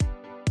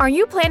Are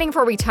you planning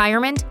for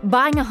retirement,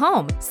 buying a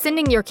home,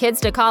 sending your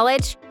kids to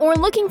college, or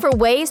looking for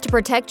ways to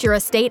protect your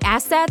estate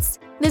assets?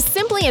 The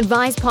Simply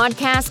Advised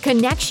podcast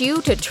connects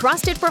you to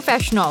trusted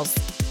professionals,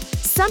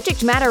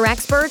 subject matter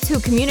experts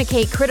who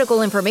communicate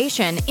critical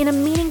information in a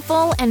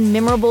meaningful and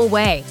memorable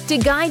way to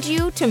guide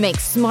you to make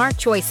smart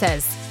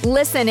choices.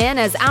 Listen in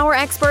as our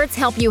experts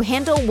help you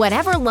handle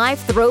whatever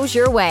life throws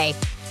your way.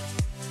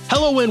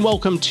 Hello and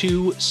welcome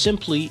to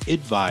Simply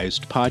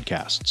Advised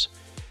Podcasts.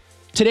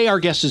 Today, our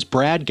guest is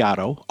Brad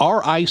Gatto,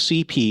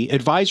 RICP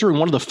advisor and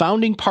one of the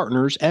founding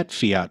partners at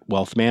Fiat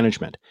Wealth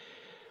Management.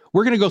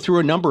 We're going to go through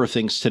a number of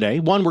things today.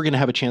 One, we're going to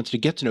have a chance to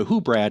get to know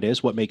who Brad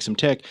is, what makes him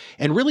tick,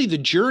 and really the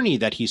journey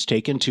that he's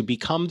taken to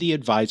become the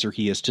advisor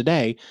he is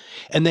today.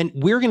 And then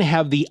we're going to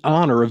have the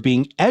honor of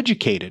being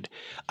educated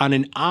on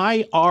an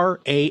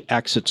IRA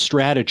exit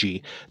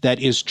strategy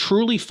that is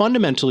truly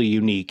fundamentally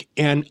unique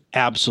and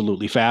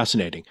absolutely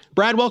fascinating.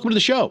 Brad, welcome to the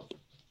show.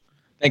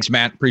 Thanks,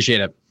 Matt.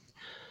 Appreciate it.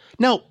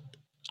 Now,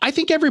 I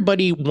think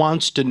everybody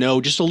wants to know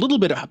just a little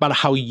bit about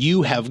how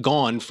you have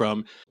gone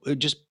from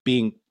just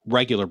being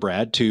regular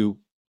Brad to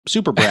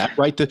super Brad,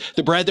 right?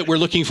 The Brad that we're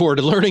looking forward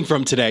to learning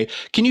from today.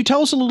 Can you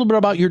tell us a little bit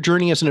about your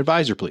journey as an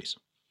advisor, please?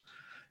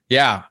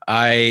 Yeah,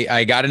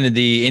 I got into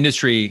the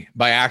industry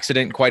by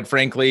accident, quite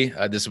frankly.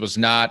 This was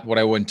not what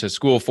I went to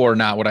school for,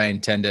 not what I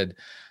intended,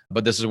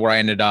 but this is where I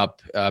ended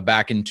up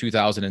back in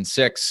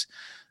 2006.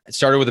 I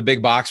started with a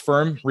big box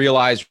firm,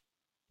 realized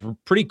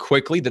pretty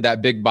quickly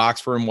that big box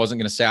firm wasn't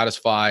going to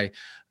satisfy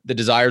the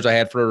desires I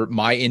had for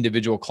my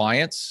individual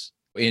clients.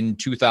 In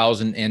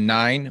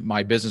 2009,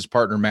 my business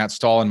partner, Matt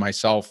Stahl, and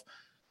myself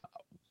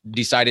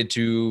decided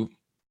to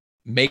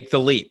make the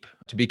leap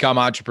to become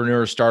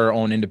entrepreneurs, start our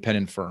own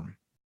independent firm.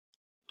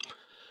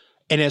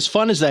 And as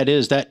fun as that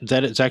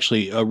is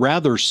actually a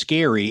rather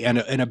scary and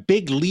a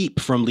big leap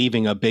from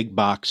leaving a big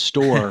box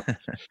store.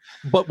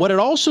 But what it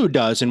also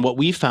does, and what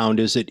we found,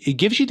 is that it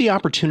gives you the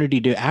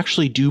opportunity to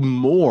actually do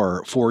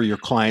more for your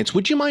clients.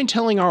 Would you mind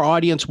telling our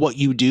audience what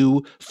you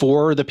do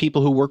for the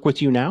people who work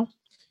with you now?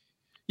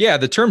 Yeah,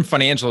 the term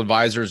financial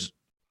advisor is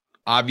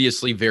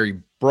obviously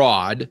very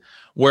broad,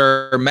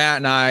 where Matt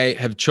and I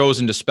have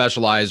chosen to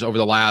specialize over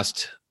the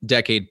last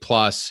decade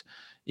plus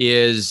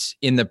is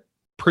in the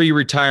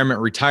pre-retirement,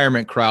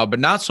 retirement crowd, but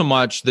not so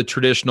much the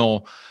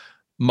traditional,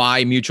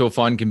 my mutual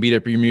fund can beat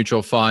up your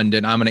mutual fund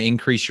and I'm going to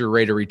increase your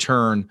rate of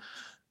return.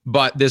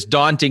 But this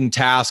daunting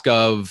task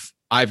of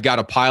I've got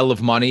a pile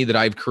of money that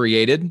I've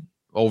created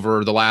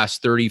over the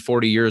last 30,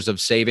 40 years of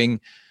saving.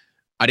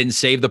 I didn't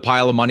save the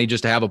pile of money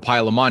just to have a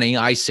pile of money.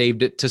 I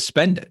saved it to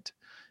spend it.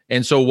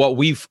 And so what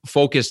we've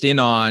focused in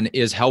on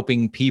is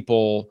helping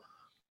people,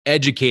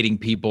 educating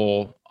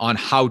people on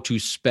how to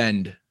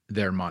spend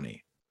their money.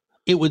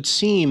 It would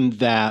seem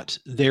that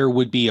there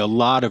would be a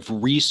lot of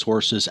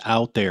resources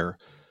out there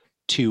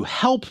to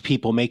help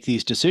people make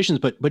these decisions,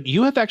 but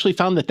you have actually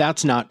found that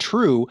that's not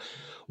true.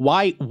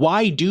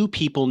 Why do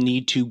people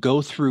need to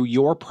go through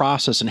your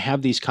process and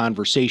have these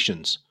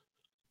conversations?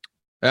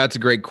 That's a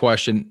great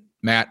question,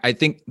 Matt. I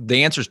think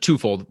the answer is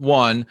twofold.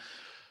 One,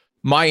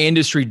 my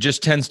industry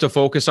just tends to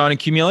focus on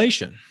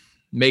accumulation,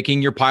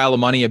 making your pile of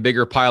money a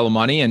bigger pile of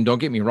money. And don't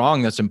get me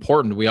wrong, that's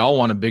important. We all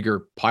want a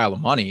bigger pile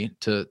of money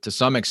to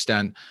some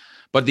extent.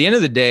 But at the end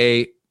of the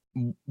day,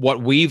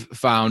 what we've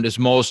found is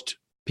most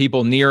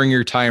people nearing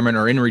retirement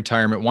or in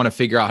retirement want to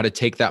figure out how to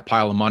take that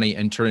pile of money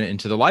and turn it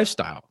into the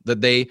lifestyle that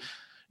they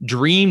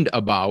dreamed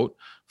about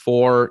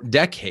for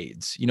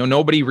decades. You know,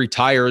 nobody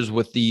retires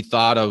with the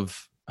thought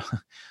of,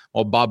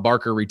 well, Bob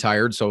Barker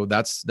retired, so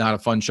that's not a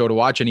fun show to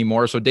watch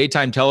anymore. So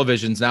daytime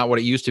television's not what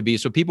it used to be.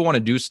 So people want to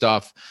do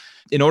stuff.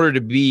 In order to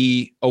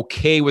be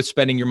okay with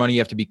spending your money, you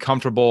have to be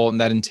comfortable,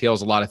 and that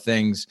entails a lot of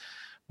things.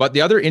 But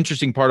the other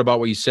interesting part about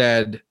what you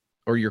said,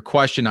 or your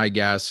question, I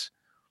guess,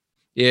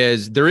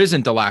 is there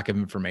isn't a lack of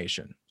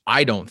information.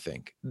 I don't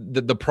think.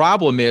 The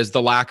problem is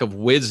the lack of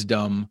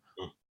wisdom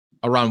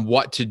around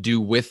what to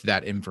do with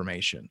that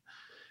information.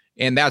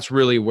 And that's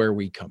really where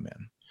we come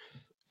in.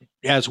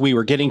 As we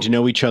were getting to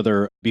know each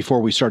other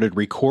before we started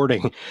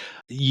recording,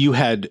 you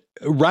had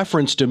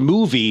referenced a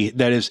movie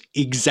that is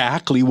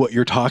exactly what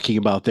you're talking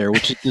about there,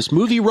 which is this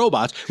movie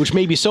Robots, which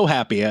made me so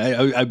happy.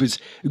 I was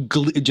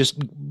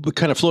just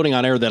kind of floating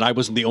on air that I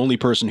wasn't the only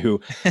person who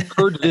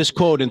heard this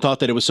quote and thought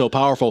that it was so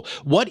powerful.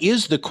 What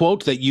is the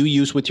quote that you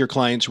use with your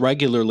clients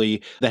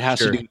regularly that has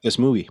to do with this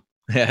movie?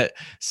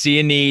 See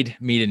a need,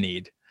 meet a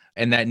need.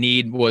 And that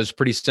need was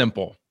pretty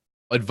simple.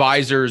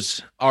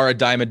 Advisors are a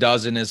dime a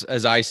dozen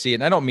as I see it.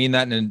 And I don't mean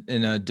that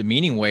in a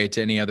demeaning way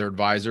to any other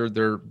advisor.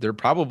 They're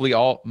probably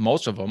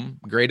most of them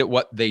great at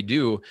what they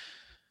do.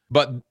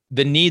 But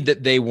the need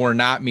that they were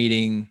not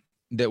meeting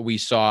that we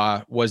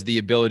saw was the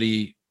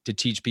ability to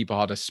teach people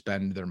how to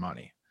spend their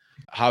money,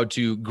 how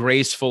to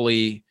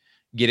gracefully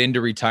get into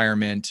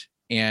retirement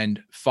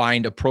and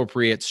find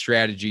appropriate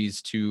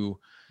strategies to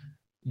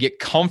get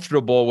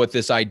comfortable with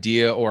this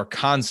idea or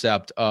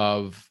concept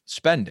of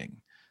spending.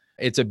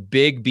 It's a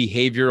big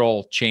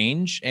behavioral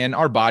change, and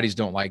our bodies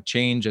don't like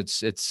change.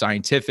 It's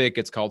scientific.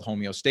 It's called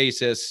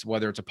homeostasis.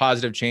 Whether it's a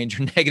positive change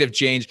or negative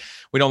change,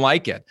 we don't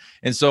like it.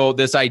 And so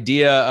this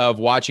idea of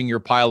watching your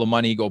pile of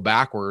money go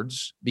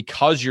backwards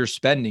because you're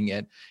spending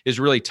it is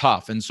really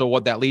tough. And so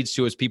what that leads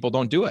to is people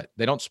don't do it.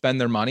 They don't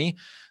spend their money.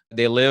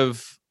 They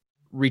live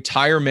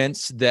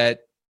retirements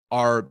that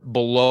are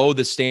below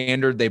the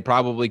standard they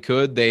probably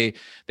could. They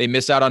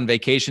miss out on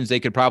vacations they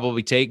could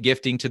probably take,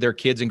 gifting to their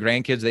kids and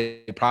grandkids they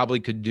probably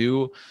could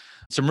do.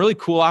 Some really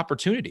cool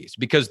opportunities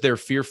because they're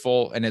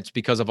fearful, and it's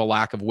because of a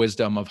lack of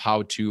wisdom of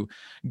how to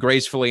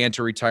gracefully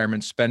enter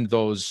retirement, spend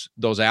those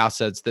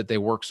assets that they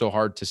work so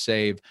hard to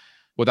save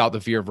without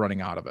the fear of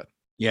running out of it.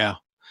 Yeah.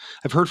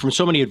 I've heard from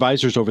so many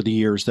advisors over the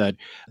years that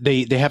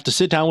they have to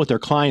sit down with their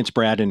clients,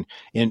 Brad, and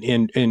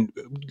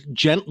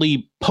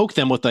gently poke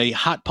them with a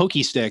hot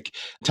pokey stick.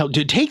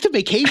 To take the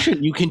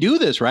vacation, you can do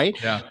this, right?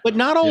 Yeah. But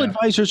not all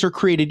advisors are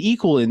created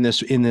equal in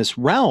this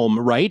realm,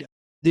 right?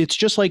 It's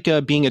just like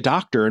being a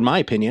doctor, in my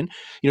opinion.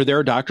 There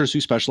are doctors who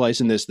specialize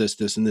in this,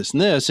 and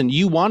this, and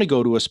you want to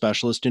go to a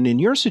specialist. And in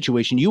your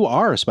situation, you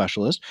are a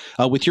specialist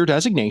with your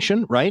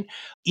designation, right?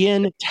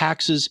 In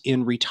taxes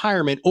in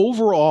retirement,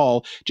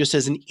 overall, just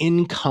as an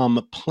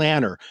income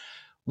planner.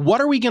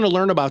 What are we going to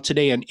learn about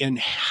today? And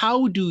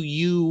how do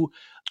you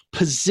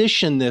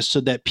position this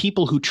so that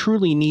people who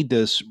truly need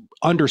this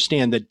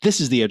understand that this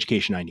is the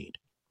education I need?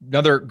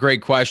 Another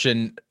great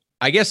question.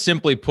 I guess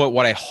simply put,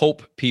 what I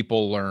hope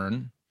people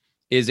learn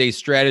is a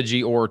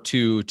strategy or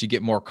two to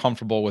get more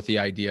comfortable with the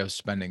idea of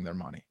spending their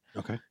money.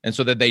 Okay. And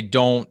so that they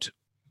don't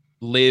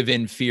live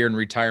in fear in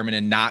retirement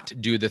and not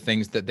do the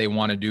things that they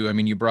want to do. I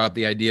mean, you brought up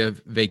the idea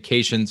of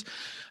vacations.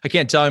 I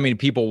can't tell how many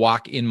people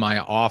walk in my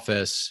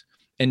office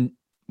and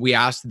we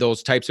ask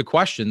those types of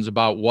questions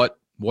about what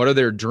are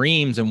their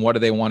dreams and what do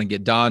they want to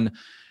get done.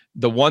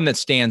 The one that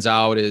stands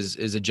out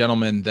is a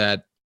gentleman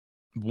that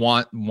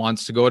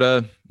wants to go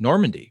to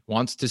Normandy,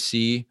 wants to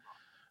see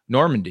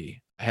Normandy,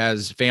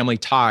 has family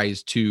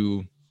ties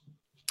to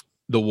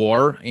the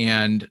war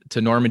and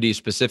to Normandy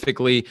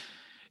specifically.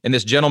 And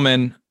this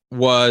gentleman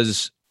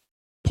was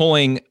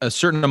pulling a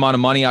certain amount of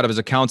money out of his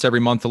accounts every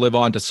month to live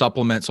on to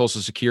supplement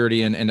Social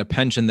Security and a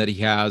pension that he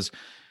has.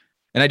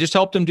 And I just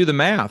helped him do the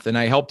math. And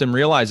I helped him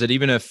realize that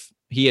even if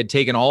he had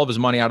taken all of his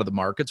money out of the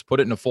markets, put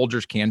it in a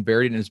Folgers can,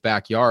 buried it in his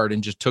backyard,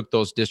 and just took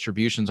those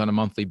distributions on a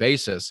monthly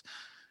basis,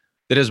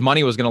 that his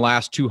money was going to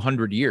last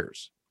 200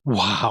 years.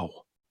 Wow.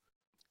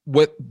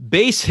 What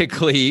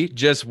basically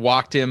just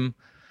walked him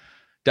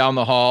down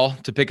the hall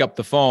to pick up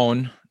the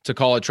phone to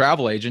call a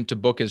travel agent to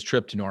book his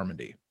trip to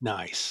Normandy.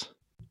 Nice.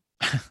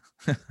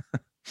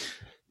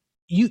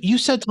 You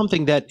said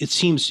something that it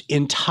seems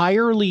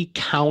entirely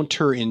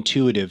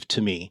counterintuitive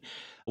to me,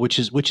 which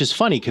is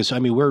funny because I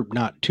mean we're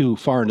not too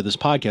far into this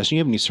podcast and you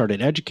haven't even started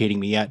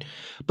educating me yet.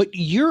 But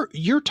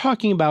you're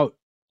talking about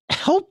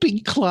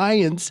helping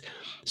clients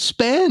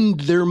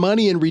spend their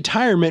money in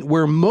retirement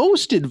where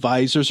most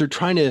advisors are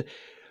trying to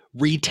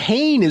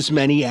retain as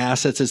many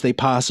assets as they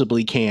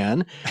possibly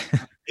can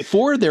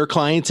for their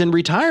clients in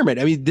retirement.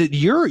 I mean,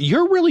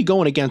 you're really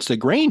going against the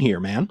grain here,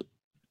 man.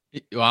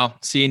 Well,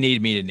 see a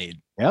need, meet a need.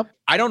 Yep.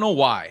 I don't know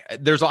why.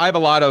 I have a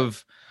lot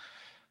of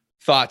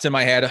thoughts in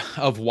my head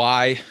of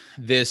why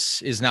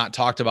this is not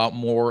talked about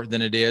more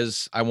than it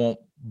is. I won't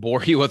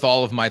bore you with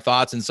all of my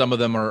thoughts, and some of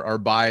them are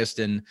biased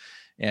in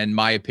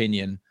my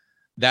opinion.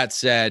 That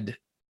said,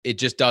 it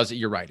just doesn't.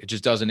 You're right. It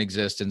just doesn't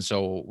exist, and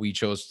so we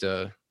chose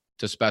to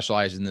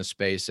specialize in this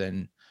space.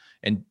 And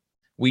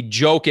we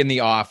joke in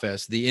the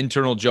office. The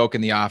internal joke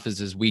in the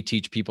office is we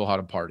teach people how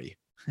to party.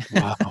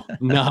 Wow,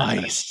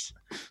 nice.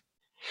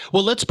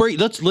 Well, let's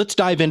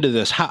dive into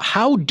this.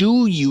 How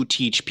do you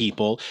teach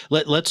people?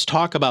 Let's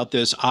talk about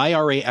this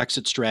IRA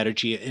exit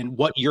strategy and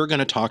what you're going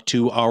to talk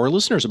to our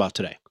listeners about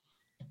today.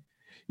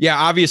 Yeah,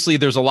 obviously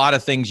there's a lot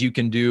of things you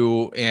can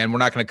do, and we're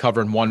not going to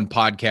cover in one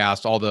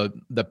podcast all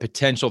the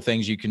potential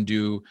things you can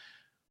do.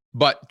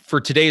 But for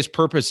today's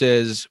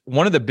purposes,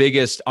 one of the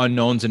biggest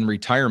unknowns in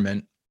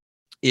retirement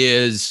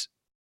is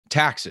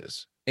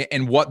taxes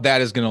and what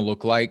that is going to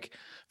look like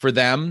for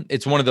them.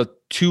 It's one of the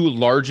two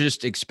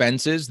largest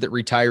expenses that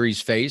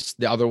retirees face,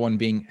 the other one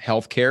being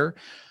healthcare.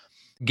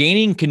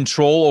 Gaining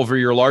control over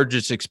your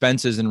largest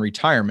expenses in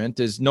retirement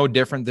is no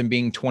different than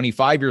being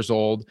 25 years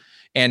old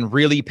and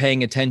really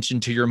paying attention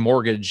to your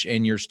mortgage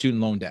and your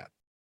student loan debt,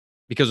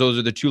 because those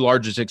are the two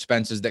largest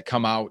expenses that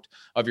come out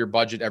of your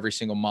budget every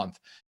single month.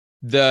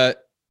 The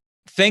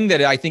thing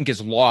that I think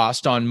is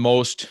lost on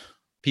most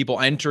people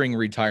entering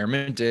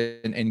retirement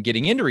and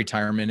getting into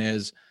retirement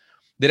is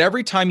that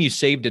every time you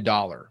saved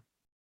 $1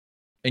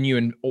 and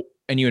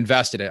you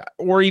invested it,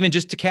 or even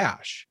just to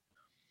cash,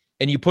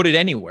 and you put it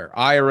anywhere,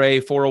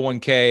 IRA,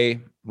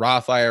 401k,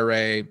 Roth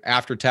IRA,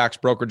 after-tax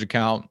brokerage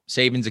account,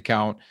 savings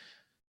account,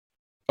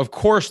 of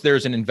course,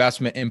 there's an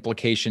investment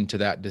implication to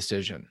that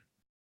decision.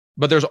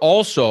 But there's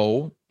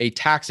also a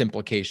tax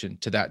implication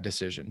to that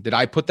decision. Did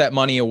I put that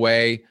money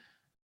away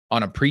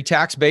on a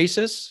pre-tax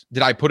basis?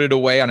 Did I put it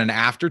away on an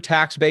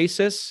after-tax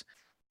basis?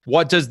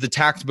 What does the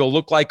tax bill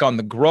look like on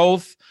the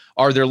growth?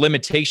 Are there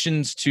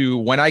limitations to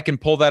when I can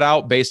pull that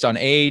out based on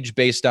age,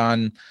 based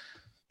on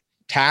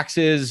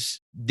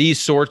taxes, these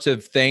sorts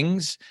of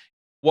things?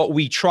 What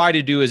we try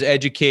to do is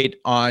educate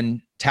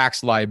on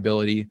tax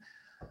liability,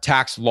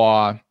 tax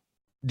law.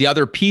 The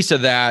other piece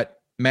of that,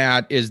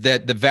 Matt, is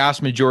that the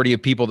vast majority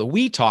of people that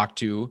we talk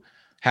to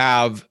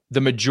have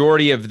the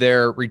majority of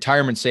their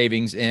retirement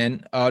savings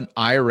in an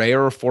IRA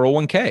or a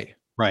 401k.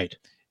 Right.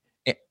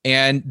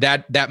 And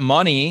that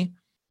money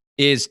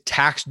is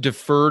tax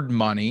deferred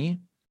money.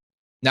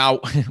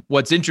 Now,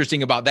 what's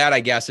interesting about that, I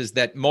guess, is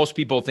that most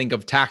people think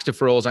of tax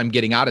deferral as I'm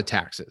getting out of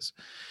taxes,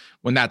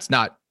 when that's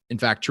not, in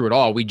fact, true at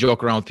all. We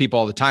joke around with people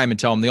all the time and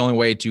tell them the only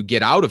way to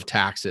get out of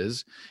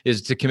taxes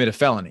is to commit a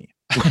felony.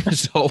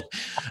 So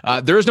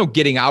there is no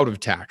getting out of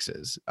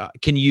taxes.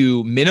 Can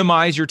you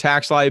minimize your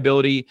tax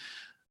liability?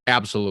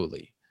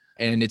 Absolutely.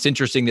 And it's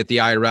interesting that the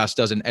IRS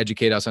doesn't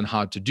educate us on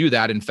how to do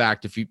that. In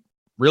fact, if you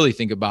really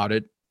think about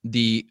it,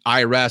 the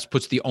IRS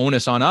puts the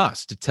onus on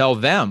us to tell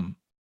them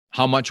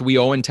how much we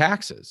owe in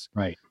taxes.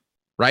 Right.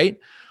 Right.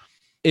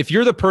 If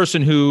you're the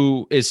person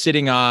who is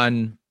sitting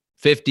on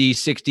 50,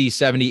 60,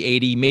 70,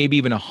 80, maybe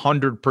even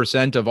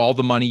 100% of all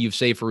the money you've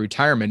saved for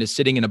retirement is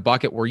sitting in a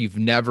bucket where you've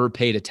never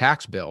paid a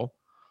tax bill,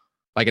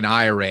 like an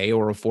IRA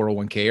or a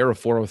 401k or a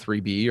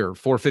 403b or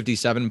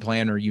 457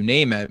 plan, or you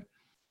name it.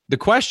 The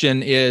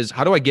question is,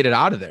 how do I get it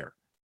out of there?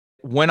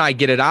 When I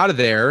get it out of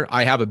there,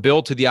 I have a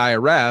bill to the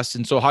IRS.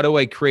 And so how do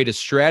I create a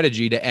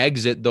strategy to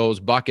exit those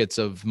buckets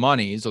of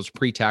monies, those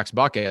pre-tax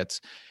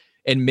buckets,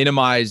 and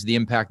minimize the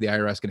impact the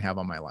IRS can have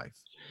on my life?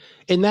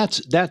 And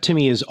that to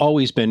me has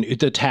always been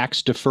the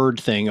tax deferred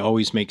thing.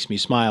 Always makes me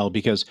smile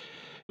because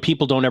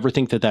people don't ever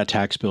think that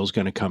tax bill is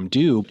going to come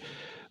due.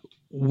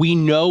 We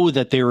know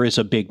that there is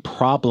a big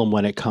problem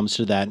when it comes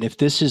to that. And if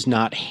this is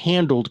not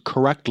handled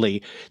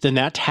correctly, then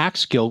that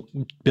tax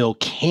bill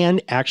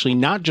can actually,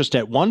 not just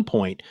at one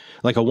point,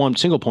 like a one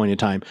single point in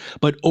time,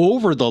 but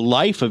over the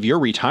life of your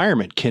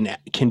retirement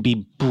can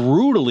be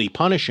brutally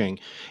punishing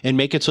and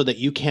make it so that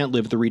you can't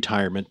live the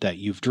retirement that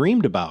you've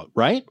dreamed about,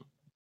 right?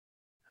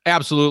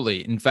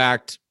 Absolutely. In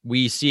fact,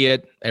 we see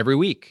it every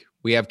week.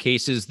 We have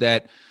cases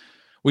that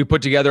we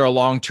put together a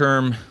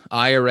long-term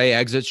IRA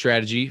exit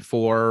strategy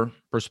for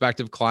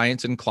prospective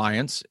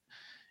clients.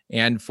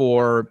 And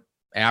for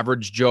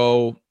average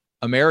Joe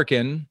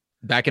American,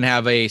 that can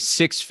have a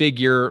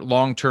six-figure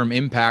long-term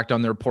impact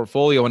on their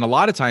portfolio. And a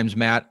lot of times,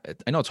 Matt,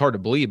 I know it's hard to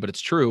believe, but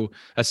it's true,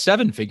 a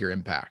seven-figure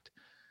impact.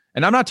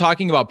 And I'm not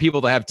talking about people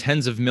that have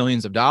tens of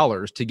millions of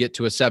dollars to get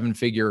to a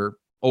seven-figure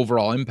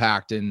overall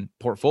impact in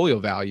portfolio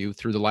value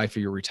through the life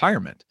of your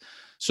retirement.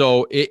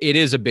 So it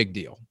is a big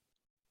deal.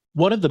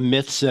 One of the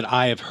myths that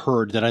I have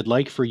heard that I'd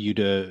like for you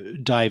to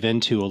dive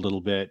into a little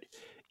bit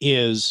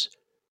is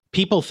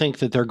people think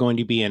that they're going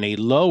to be in a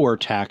lower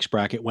tax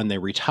bracket when they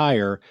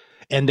retire,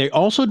 and they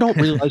also don't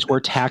realize where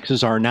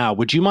taxes are now.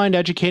 Would you mind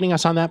educating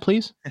us on that,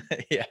 please?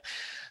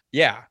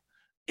 Yeah.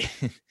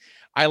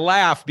 I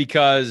laugh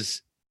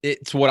because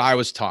it's what I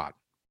was taught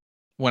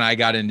when I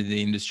got into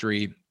the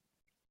industry,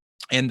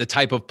 and the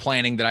type of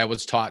planning that I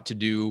was taught to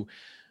do,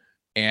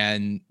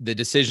 and the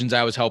decisions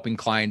I was helping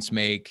clients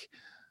make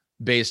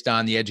based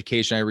on the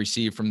education I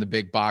received from the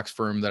big box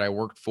firm that I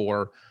worked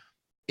for.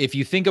 If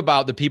you think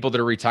about the people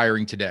that are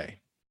retiring today,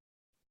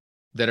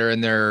 that are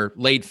in their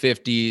late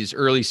 50s,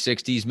 early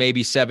 60s,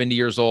 maybe 70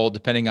 years old,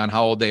 depending on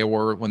how old they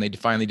were when they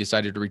finally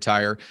decided to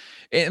retire.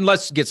 And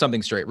let's get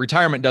something straight.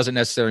 Retirement doesn't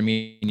necessarily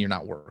mean you're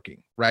not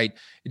working, right?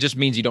 It just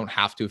means you don't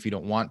have to if you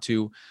don't want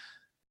to.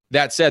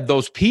 That said,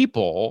 those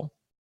people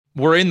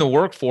were in the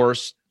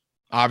workforce,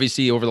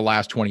 obviously, over the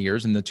last 20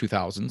 years in the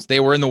 2000s. They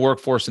were in the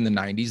workforce in the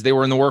 90s. They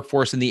were in the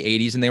workforce in the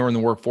 80s, and they were in the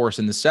workforce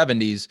in the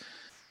 70s,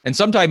 and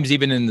sometimes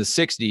even in the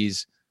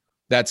 60s.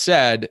 That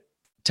said,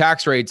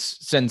 tax rates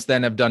since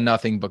then have done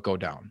nothing but go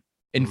down.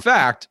 In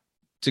fact,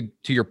 to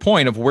your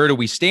point of where do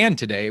we stand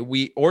today,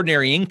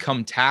 ordinary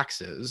income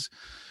taxes,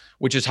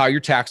 which is how you're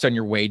taxed on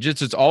your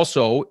wages, it's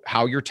also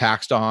how you're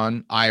taxed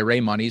on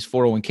IRA monies,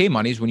 401k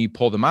monies when you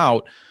pull them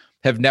out,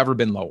 have never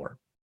been lower.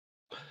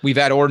 We've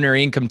had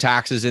ordinary income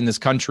taxes in this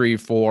country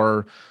for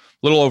a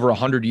little over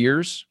 100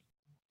 years,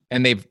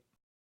 and they've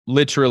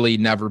literally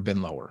never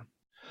been lower.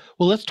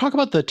 Well, let's talk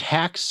about the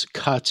Tax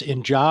Cuts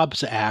and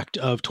Jobs Act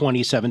of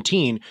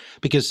 2017,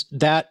 because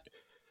that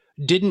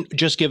didn't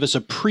just give us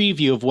a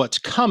preview of what's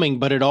coming,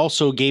 but it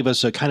also gave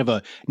us a kind of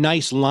a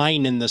nice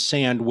line in the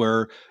sand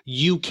where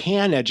you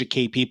can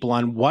educate people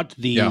on what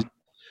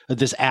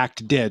this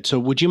act did. So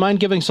would you mind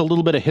giving us a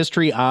little bit of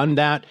history on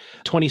that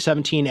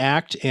 2017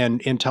 act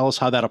and tell us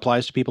how that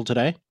applies to people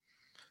today?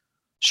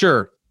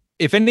 Sure.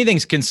 If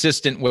anything's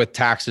consistent with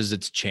taxes,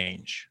 it's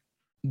change.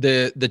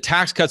 The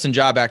Tax Cuts and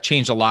Jobs Act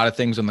changed a lot of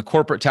things on the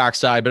corporate tax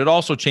side, but it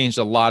also changed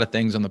a lot of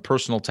things on the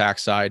personal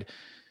tax side.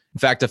 In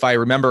fact, if I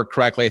remember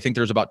correctly, I think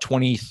there's about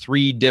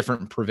 23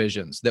 different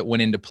provisions that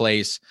went into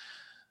place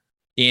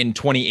in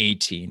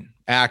 2018.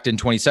 Act in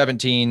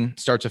 2017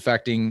 starts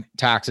affecting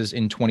taxes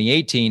in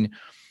 2018.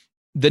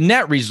 The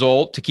net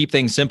result, to keep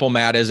things simple,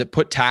 Matt, is it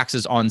put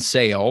taxes on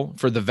sale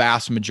for the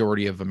vast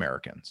majority of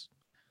Americans.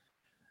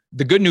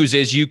 The good news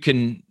is you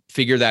can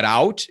figure that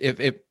out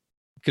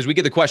because we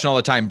get the question all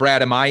the time,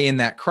 Brad, am I in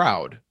that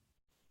crowd?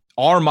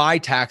 Are my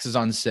taxes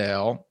on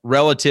sale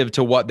relative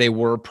to what they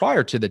were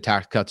prior to the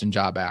Tax Cuts and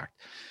Jobs Act?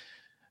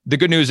 The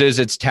good news is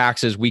it's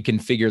taxes. We can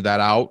figure that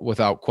out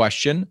without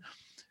question.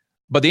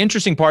 But the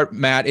interesting part,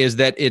 Matt, is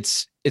that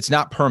it's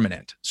not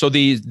permanent. So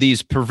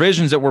these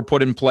provisions that were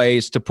put in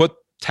place to put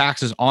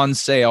taxes on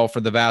sale for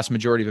the vast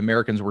majority of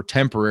Americans were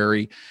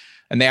temporary,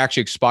 and they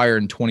actually expire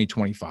in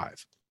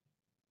 2025.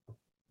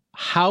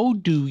 How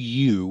do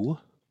you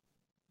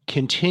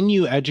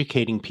continue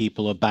educating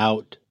people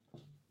about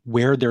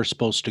where they're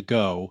supposed to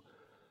go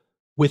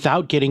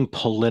without getting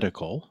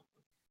political,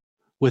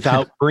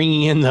 without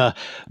bringing in the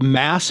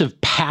massive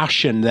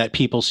passion that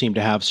people seem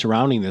to have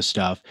surrounding this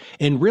stuff,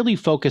 and really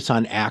focus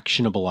on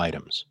actionable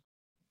items?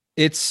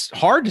 It's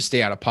hard to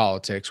stay out of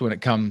politics when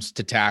it comes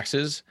to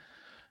taxes,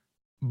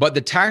 but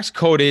the tax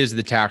code is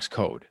the tax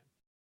code.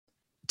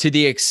 To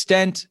the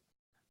extent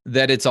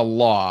that it's a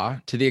law,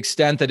 to the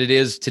extent that it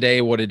is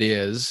today what it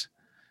is,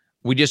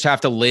 we just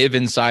have to live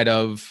inside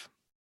of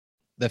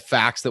the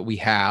facts that we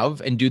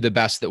have and do the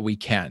best that we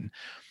can.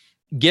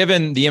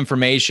 Given the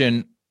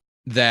information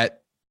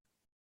that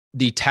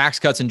the Tax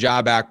Cuts and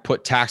Jobs Act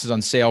put taxes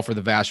on sale for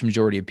the vast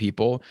majority of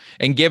people,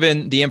 and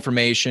given the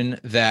information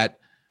that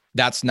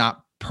that's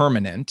not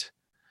permanent,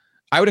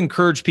 I would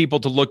encourage people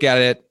to look at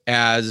it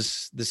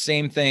as the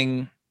same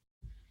thing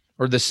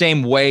or the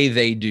same way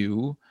they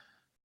do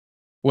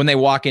when they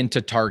walk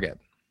into Target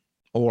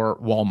or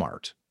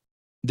Walmart.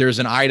 There's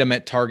an item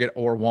at Target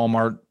or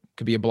Walmart,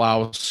 could be a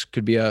blouse,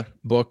 could be a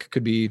book,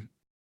 could be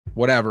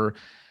whatever,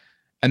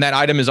 and that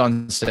item is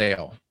on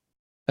sale.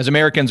 As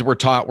Americans, we're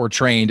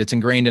trained, it's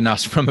ingrained in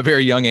us from a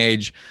very young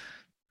age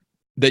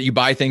that you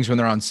buy things when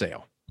they're on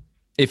sale,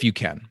 if you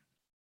can.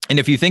 And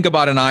if you think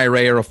about an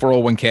IRA or a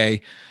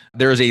 401k,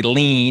 there's a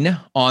lien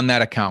on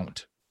that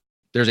account.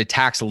 There's a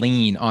tax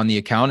lien on the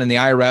account, and the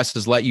IRS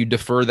has let you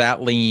defer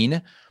that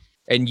lien,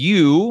 and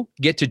you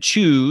get to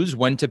choose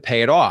when to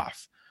pay it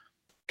off,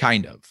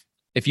 kind of.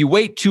 If you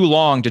wait too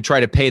long to try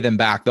to pay them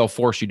back, they'll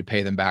force you to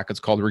pay them back. It's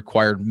called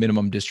required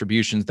minimum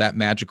distributions. That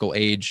magical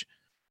age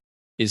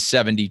is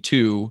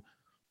 72.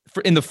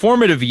 In the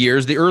formative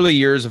years, the early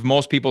years of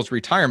most people's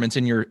retirements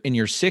in your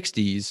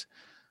 60s,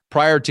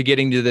 prior to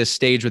getting to this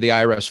stage where the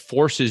IRS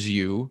forces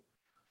you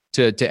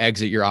to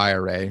exit your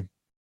IRA,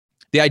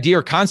 the idea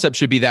or concept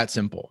should be that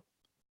simple.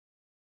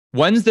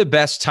 When's the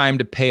best time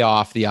to pay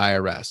off the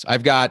IRS?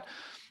 I've got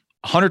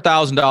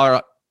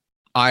 $100,000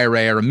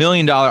 IRA or $1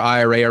 million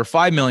IRA or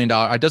 $5 million.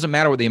 It doesn't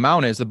matter what the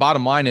amount is. The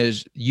bottom line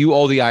is you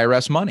owe the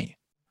IRS money.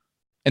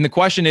 And the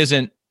question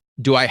isn't,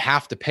 do I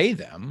have to pay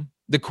them?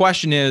 The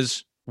question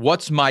is,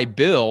 what's my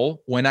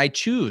bill when I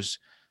choose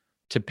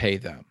to pay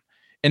them?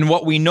 And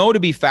what we know to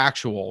be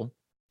factual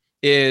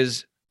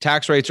is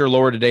tax rates are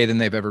lower today than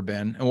they've ever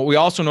been. And what we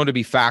also know to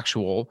be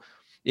factual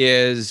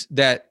is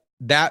that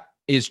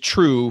is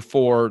true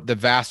for the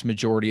vast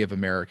majority of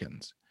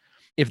Americans.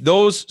 If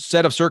those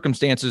set of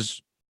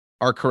circumstances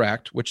are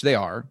correct, which they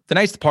are, the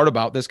nice part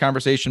about this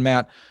conversation,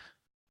 Matt,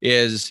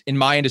 is in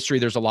my industry,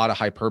 there's a lot of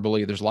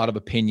hyperbole. There's a lot of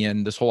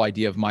opinion. This whole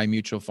idea of my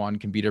mutual fund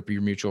can beat up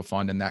your mutual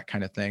fund and that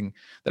kind of thing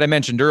that I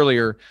mentioned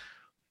earlier.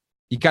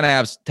 You kind of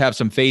have to have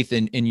some faith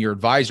in your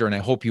advisor, and I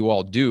hope you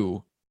all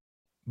do.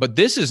 But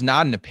this is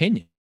not an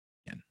opinion.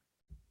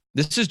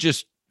 This is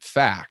just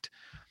fact.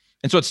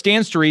 And so it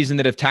stands to reason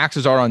that if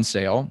taxes are on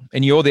sale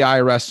and you owe the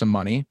IRS some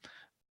money,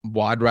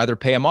 well, I'd rather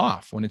pay them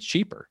off when it's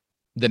cheaper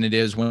than it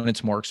is when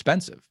it's more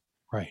expensive.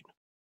 Right.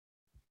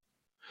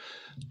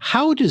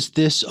 How does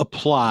this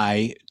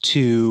apply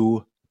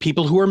to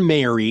people who are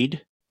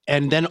married,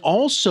 and then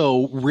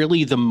also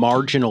really the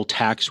marginal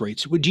tax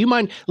rates? Would you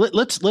mind?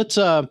 Let's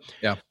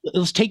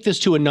take this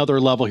to another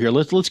level here.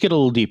 Let's get a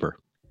little deeper.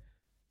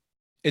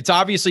 It's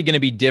obviously going to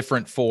be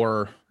different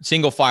for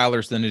single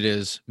filers than it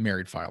is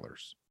married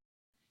filers.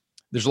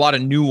 There's a lot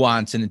of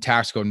nuance in the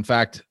tax code. In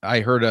fact,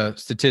 I heard a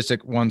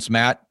statistic once,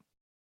 Matt.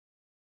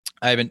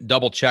 I haven't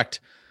double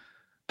checked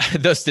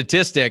the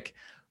statistic,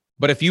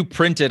 but if you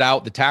printed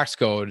out the tax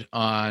code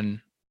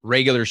on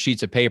regular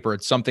sheets of paper,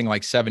 it's something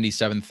like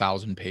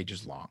 77,000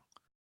 pages long.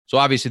 So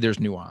obviously there's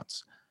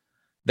nuance.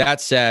 That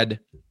said,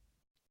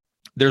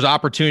 there's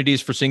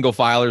opportunities for single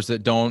filers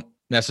that don't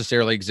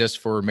necessarily exist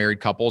for married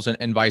couples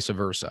and vice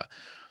versa.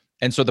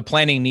 And so the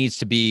planning needs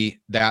to be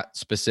that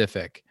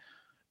specific.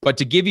 But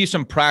to give you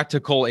some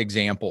practical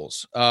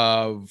examples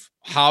of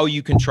how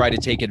you can try to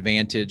take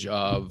advantage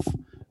of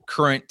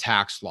current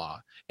tax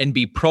law and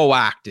be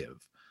proactive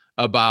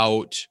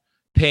about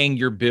paying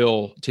your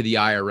bill to the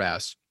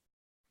IRS.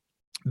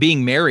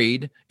 Being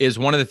married is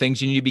one of the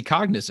things you need to be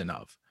cognizant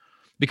of,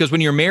 because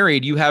when you're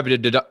married, you have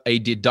a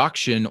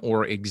deduction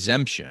or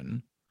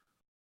exemption,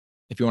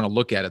 if you want to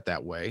look at it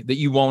that way, that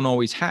you won't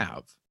always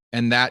have.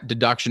 And that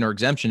deduction or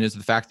exemption is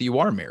the fact that you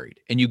are married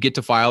and you get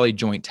to file a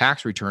joint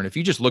tax return. If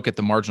you just look at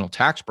the marginal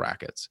tax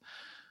brackets,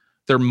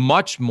 they're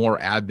much more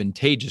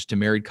advantageous to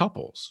married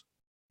couples.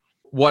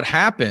 what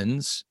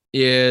happens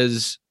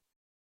is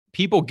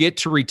people get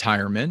to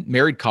retirement,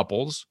 married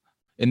couples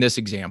in this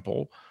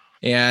example,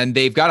 and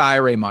they've got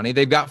IRA money,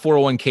 they've got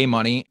 401k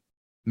money.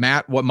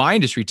 Matt, what my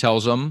industry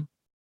tells them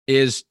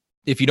is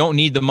if you don't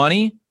need the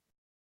money,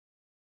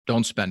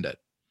 don't spend it.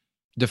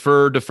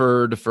 Defer.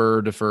 Then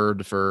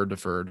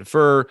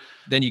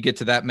you get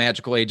to that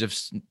magical age of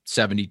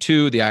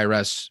 72. The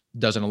IRS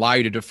doesn't allow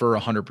you to defer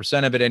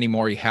 100% of it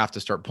anymore. You have to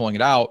start pulling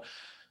it out.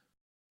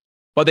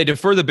 But they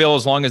defer the bill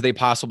as long as they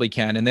possibly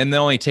can. And then they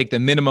only take the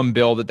minimum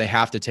bill that they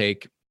have to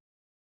take.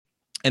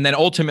 And then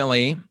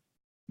ultimately,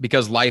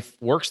 because life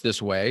works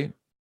this way,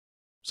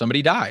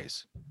 somebody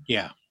dies.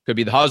 Yeah. Could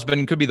be the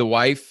husband, could be the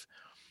wife.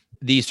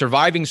 The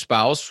surviving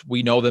spouse,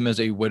 we know them as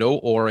a widow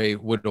or a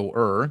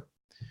widower,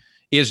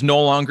 is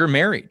no longer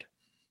married.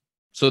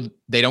 So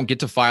they don't get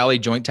to file a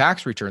joint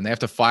tax return. They have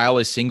to file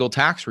a single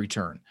tax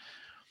return.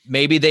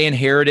 Maybe they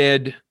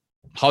inherited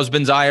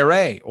husband's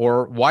IRA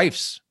or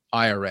wife's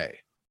IRA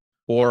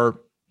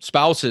or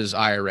spouse's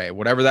IRA,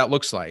 whatever that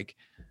looks like.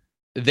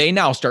 They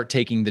now start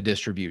taking the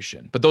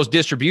distribution. But those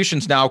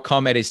distributions now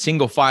come at a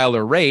single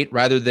filer rate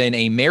rather than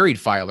a married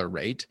filer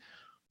rate.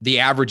 The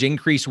average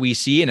increase we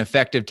see in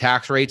effective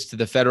tax rates to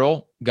the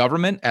federal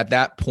government at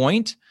that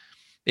point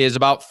is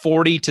about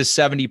 40 to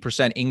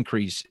 70%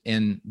 increase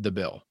in the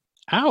bill.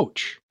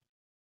 Ouch.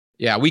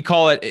 Yeah, we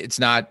call it, it's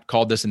not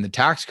called this in the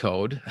tax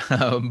code,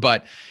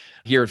 but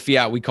here at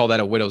Fiat, we call that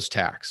a widow's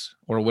tax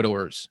or a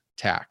widower's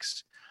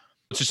tax.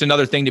 It's just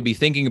another thing to be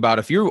thinking about.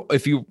 If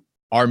you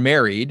are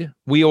married,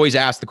 we always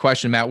ask the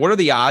question, Matt, what are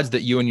the odds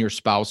that you and your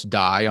spouse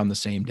die on the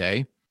same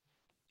day?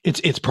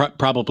 It's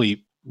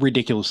probably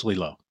ridiculously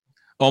low.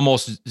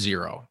 Almost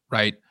zero,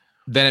 right?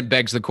 Then it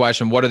begs the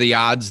question, what are the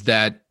odds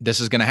that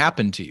this is going to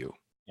happen to you?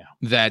 Yeah.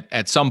 That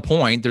at some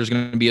point there's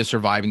going to be a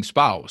surviving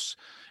spouse,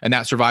 and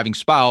that surviving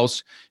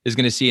spouse is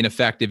going to see an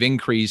effective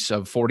increase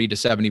of 40 to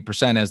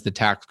 70% as the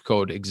tax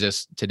code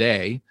exists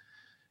today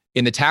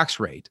in the tax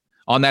rate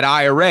on that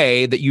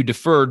IRA that you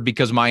deferred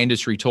because my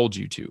industry told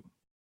you to.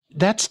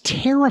 That's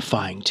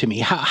terrifying to me.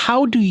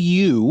 How do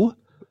you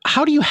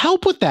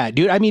help with that,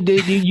 dude? I mean,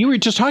 you were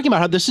just talking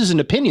about how this is an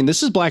opinion.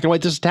 This is black and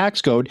white. This is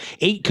tax code,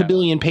 8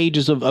 kabillion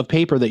pages of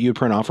paper that you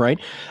print off, right?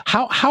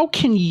 How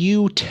can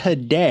you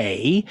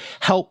today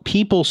help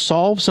people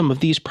solve some of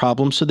these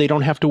problems so they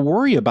don't have to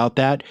worry about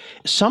that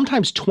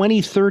sometimes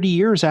 20, 30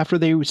 years after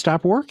they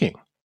stop working?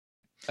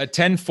 A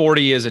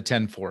 1040 is a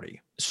 1040.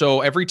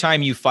 So every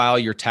time you file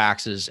your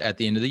taxes at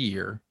the end of the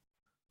year,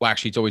 well,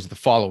 actually, it's always the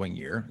following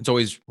year. It's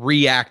always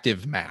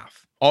reactive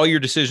math. All your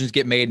decisions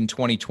get made in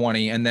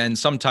 2020 and then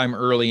sometime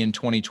early in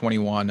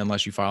 2021,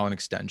 unless you file an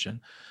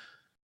extension,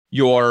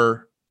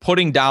 you're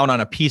putting down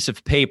on a piece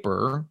of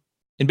paper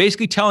and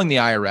basically telling the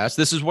IRS,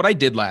 this is what I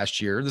did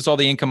last year. This is all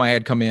the income I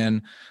had come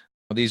in.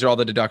 These are all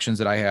the deductions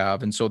that I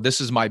have. And so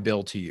this is my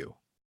bill to you.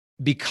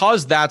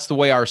 Because that's the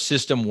way our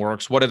system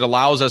works, what it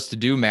allows us to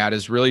do, Matt,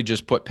 is really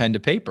just put pen to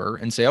paper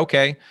and say,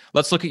 okay,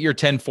 let's look at your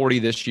 1040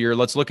 this year.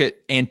 Let's look at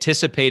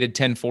anticipated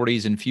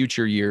 1040s in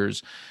future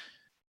years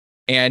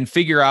and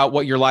figure out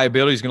what your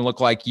liability is going to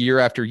look like year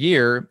after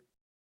year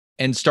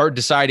and start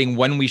deciding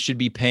when we should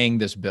be paying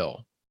this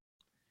bill.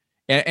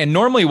 And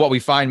normally what we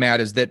find, Matt,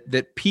 is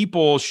that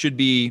people should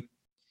be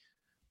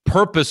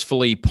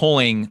purposefully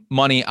pulling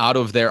money out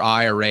of their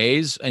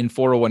IRAs and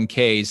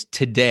 401ks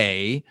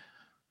today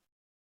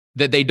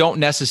that they don't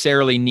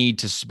necessarily need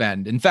to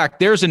spend. In fact,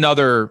 there's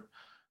another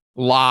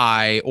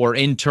lie or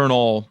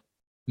internal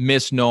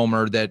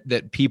misnomer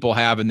that people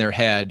have in their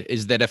head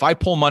is that if I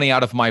pull money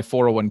out of my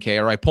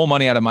 401k or I pull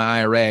money out of my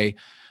IRA,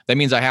 that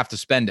means I have to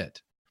spend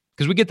it.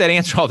 Because we get that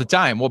answer all the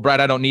time. Well, Brad,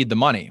 I don't need the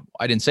money.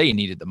 I didn't say you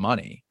needed the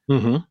money.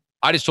 Mm-hmm.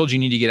 I just told you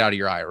need to get out of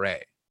your IRA.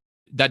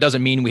 That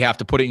doesn't mean we have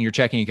to put it in your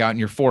checking account and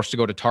you're forced to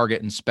go to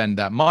Target and spend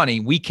that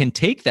money. We can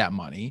take that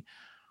money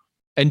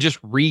and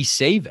just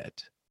resave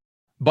it,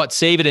 but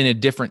save it in a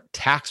different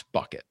tax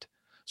bucket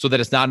so that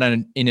it's not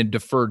in a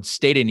deferred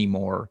state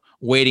anymore,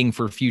 waiting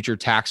for future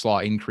tax law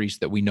increase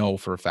that we know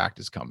for a fact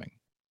is coming.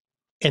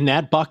 And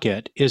that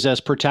bucket is as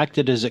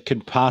protected as it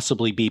could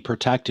possibly be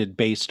protected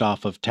based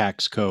off of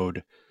tax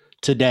code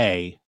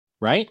today,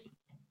 right?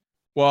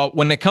 Well,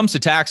 when it comes to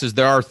taxes,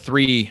 there are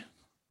 3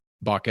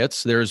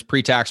 buckets. There's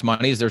pre-tax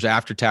monies, there's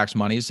after-tax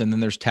monies, and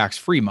then there's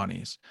tax-free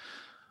monies.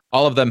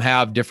 All of them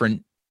have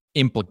different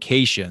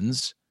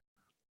implications.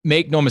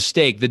 Make no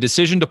mistake, the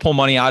decision to pull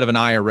money out of an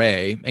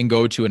IRA and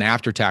go to an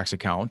after-tax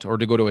account or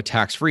to go to a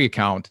tax-free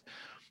account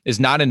is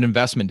not an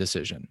investment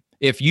decision.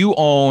 If you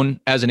own,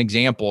 as an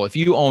example, if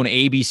you own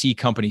ABC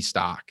company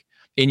stock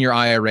in your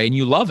IRA and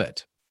you love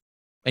it,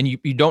 and you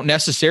don't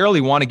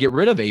necessarily want to get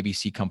rid of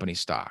ABC company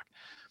stock,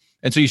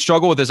 and so you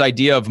struggle with this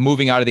idea of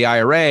moving out of the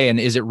IRA, and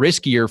is it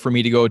riskier for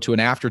me to go to an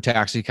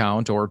after-tax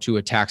account or to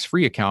a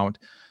tax-free account?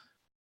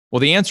 Well,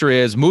 the answer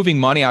is moving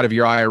money out of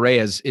your IRA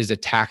is a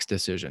tax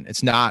decision.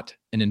 It's not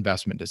an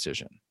investment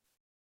decision.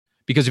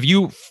 Because if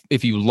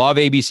you love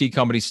ABC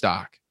company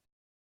stock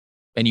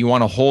and you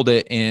want to hold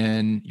it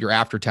in your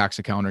after-tax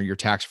account or your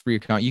tax-free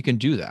account, you can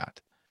do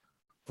that.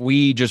 If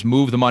we just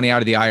move the money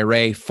out of the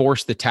IRA,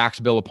 force the tax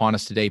bill upon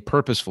us today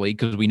purposefully,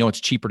 because we know it's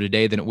cheaper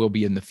today than it will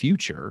be in the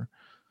future,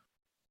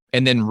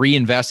 and then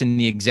reinvest in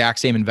the exact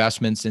same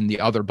investments in the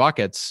other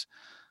buckets,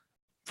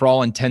 for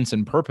all intents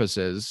and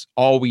purposes,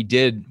 all we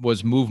did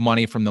was move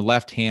money from the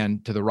left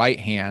hand to the right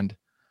hand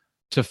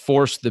to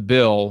force the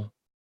bill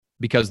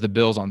because the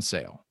bill's on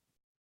sale.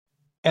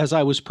 As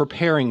I was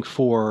preparing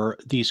for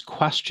these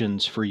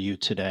questions for you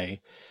today,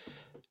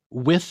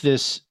 with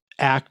this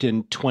act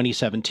in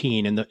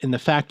 2017 and the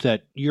fact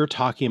that you're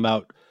talking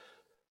about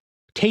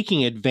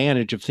taking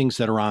advantage of things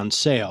that are on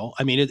sale.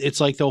 I mean, it's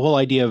like the whole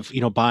idea of,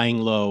 buying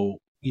low,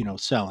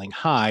 selling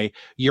high.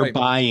 You're Right.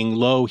 buying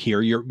low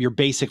here. You're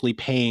basically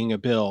paying a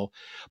bill.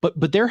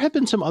 But there have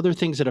been some other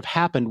things that have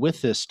happened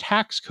with this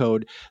tax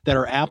code that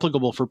are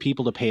applicable for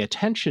people to pay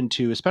attention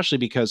to, especially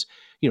because,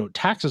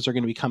 taxes are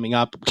going to be coming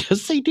up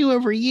because they do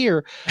every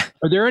year.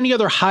 Are there any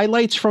other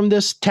highlights from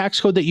this tax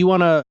code that you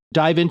want to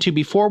dive into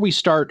before we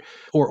start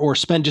or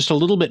spend just a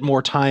little bit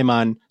more time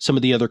on some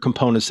of the other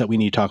components that we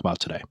need to talk about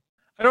today?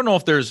 I don't know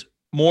if there's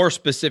more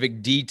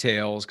specific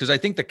details, because I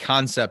think the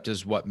concept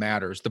is what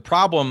matters. The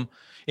problem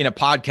in a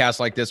podcast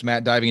like this,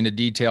 Matt, diving into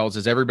details,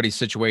 is everybody's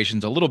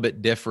situation's a little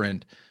bit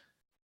different.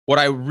 What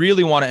I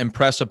really want to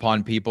impress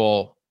upon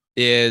people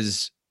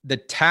is the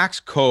tax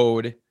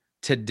code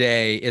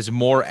today is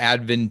more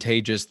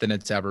advantageous than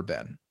it's ever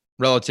been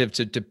relative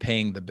to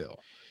paying the bill.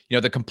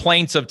 The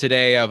complaints of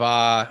today of,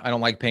 I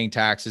don't like paying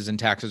taxes and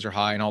taxes are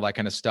high and all that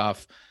kind of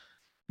stuff. I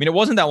mean, it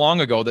wasn't that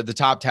long ago that the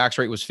top tax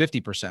rate was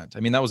 50%.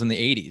 I mean, that was in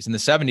the 80s. In the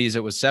 70s,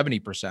 it was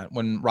 70%.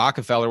 When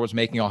Rockefeller was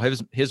making all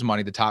his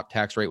money, the top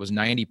tax rate was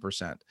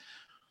 90%.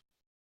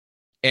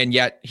 And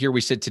yet here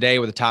we sit today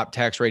with a top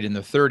tax rate in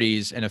the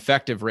 30s and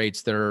effective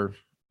rates that are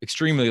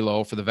extremely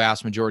low for the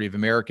vast majority of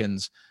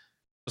Americans.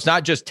 It's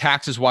not just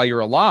taxes while you're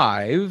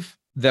alive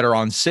that are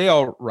on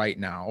sale right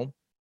now.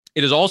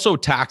 It is also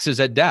taxes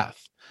at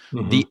death.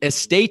 Mm-hmm. The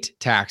estate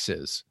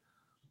taxes,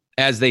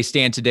 as they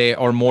stand today,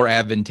 are more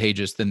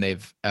advantageous than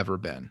they've ever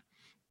been.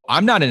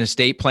 I'm not an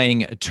estate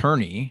planning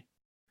attorney,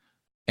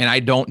 and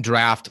I don't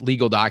draft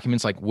legal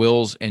documents like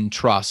wills and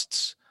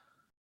trusts.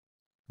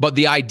 But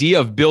the idea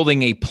of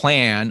building a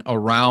plan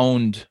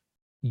around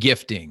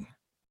gifting,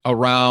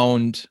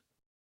 around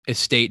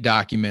estate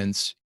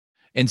documents,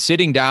 and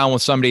sitting down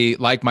with somebody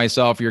like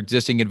myself, your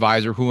existing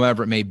advisor,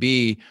 whoever it may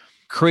be,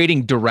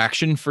 creating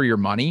direction for your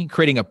money,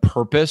 creating a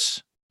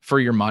purpose for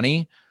your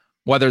money,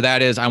 whether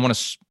that is, I want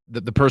to,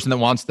 the person that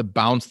wants to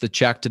bounce the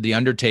check to the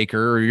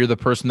undertaker, or you're the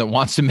person that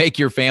wants to make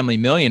your family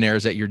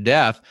millionaires at your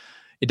death.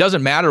 It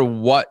doesn't matter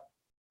what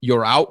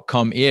your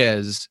outcome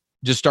is,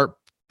 just start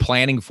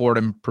planning for it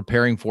and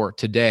preparing for it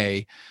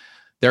today.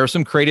 There are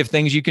some creative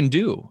things you can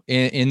do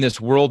in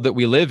this world that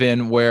we live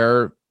in,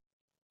 where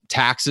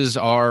taxes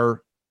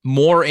are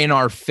more in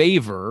our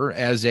favor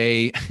as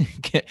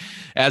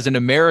an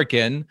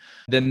American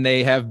than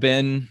they have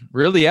been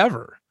really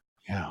ever.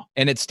 Yeah.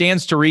 And it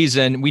stands to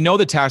reason. We know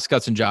the Tax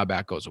Cuts and Jobs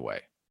Act goes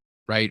away,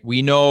 right?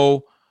 We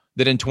know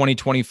that in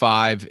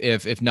 2025,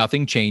 if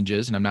nothing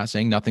changes, and I'm not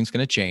saying nothing's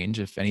going to change,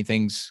 if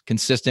anything's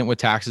consistent with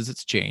taxes,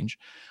 it's change.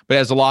 But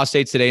as the law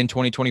states today in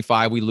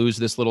 2025, we lose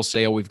this little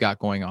sale we've got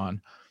going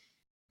on.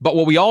 But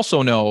what we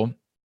also know,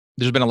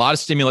 there's been a lot of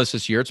stimulus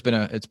this year. It's been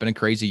a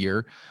crazy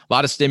year. A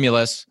lot of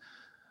stimulus,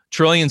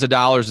 trillions of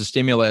dollars of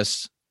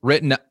stimulus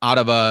written out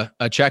of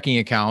a checking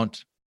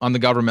account on the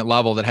government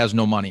level that has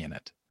no money in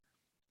it.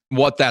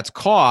 What that's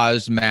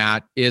caused,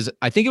 Matt, is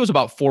I think it was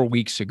about 4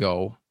 weeks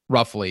ago,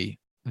 roughly,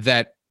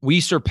 that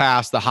we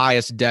surpassed the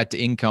highest debt to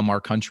income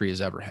our country has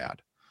ever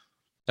had.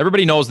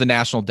 Everybody knows the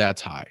national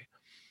debt's high,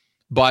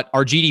 but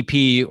our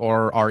GDP,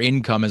 or our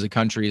income as a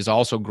country, has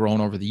also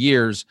grown over the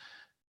years.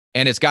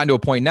 And it's gotten to a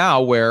point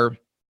now where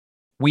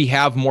we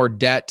have more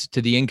debt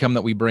to the income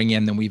that we bring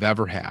in than we've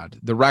ever had.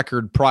 The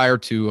record prior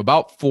to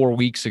about 4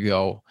 weeks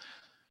ago,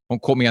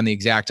 don't quote me on the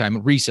exact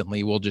time,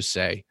 recently, we'll just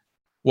say,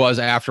 was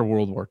after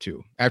World War II,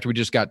 after we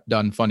just got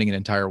done funding an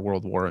entire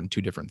world war in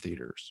 2 different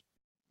theaters.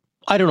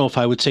 I don't know if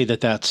I would say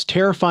that that's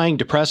terrifying,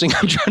 depressing.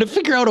 I'm trying to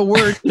figure out a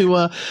word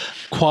to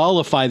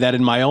qualify that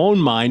in my own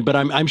mind, but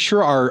I'm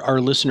sure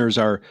our listeners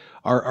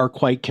are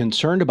quite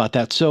concerned about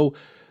that. So,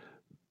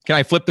 can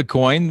I flip the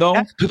coin though?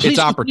 Yeah, please, it's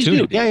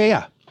opportunity.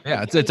 Yeah.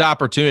 Yeah, it's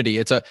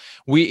opportunity.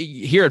 We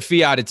here at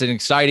Fiat, it's an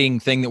exciting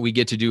thing that we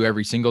get to do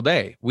every single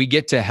day. We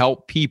get to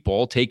help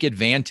people take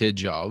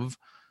advantage of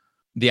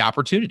the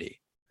opportunity.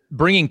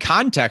 Bringing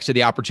context to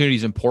the opportunity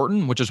is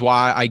important, which is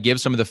why I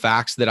give some of the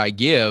facts that I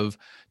give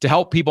to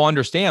help people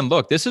understand,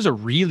 look, this is a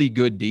really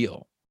good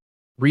deal.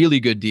 Really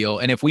good deal.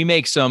 And if we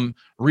make some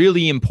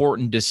really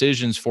important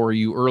decisions for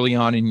you early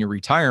on in your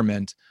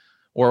retirement,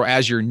 or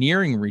as you're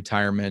nearing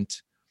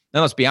retirement,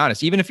 now let's be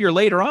honest, even if you're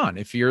later on,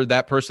 if you're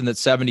that person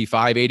that's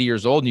 75, 80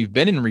 years old and you've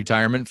been in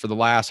retirement for the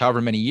last however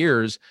many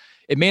years,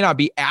 it may not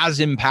be as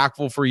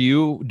impactful for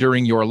you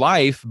during your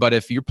life, but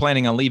if you're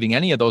planning on leaving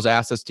any of those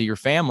assets to your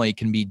family, it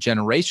can be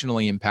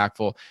generationally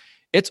impactful.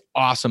 It's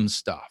awesome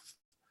stuff.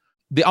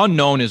 The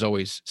unknown is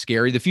always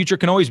scary. The future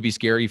can always be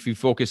scary if you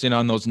focus in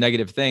on those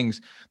negative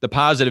things. The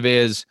positive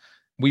is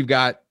we've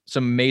got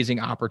some amazing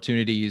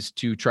opportunities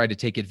to try to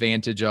take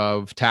advantage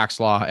of tax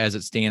law as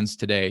it stands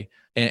today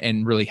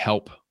and really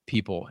help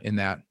people in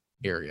that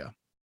area.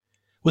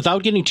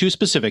 Without getting too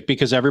specific,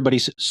 because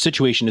everybody's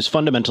situation is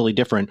fundamentally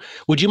different,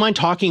 would you mind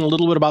talking a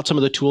little bit about some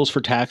of the tools for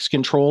tax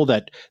control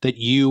that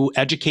you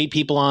educate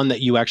people on,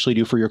 that you actually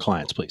do for your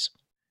clients, please?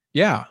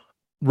 Yeah.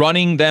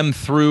 Running them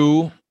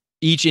through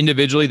each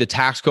individually, the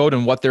tax code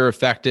and what their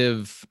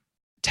effective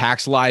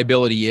tax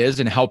liability is,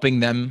 and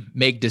helping them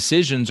make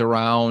decisions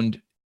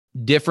around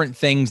different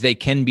things they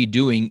can be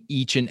doing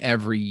each and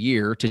every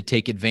year to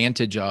take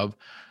advantage of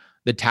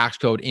the tax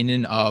code in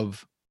and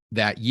of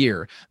that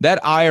year.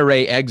 That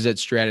IRA exit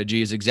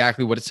strategy is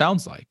exactly what it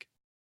sounds like.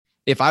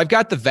 If I've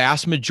got the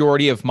vast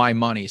majority of my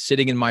money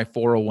sitting in my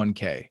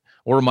 401k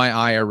or my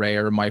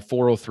IRA or my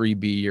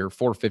 403b or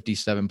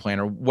 457 plan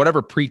or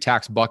whatever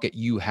pre-tax bucket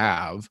you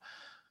have,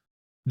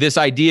 this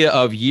idea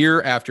of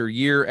year after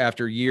year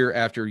after year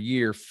after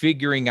year,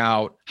 figuring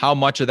out how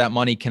much of that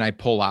money can I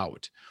pull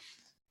out.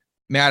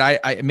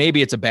 Matt, I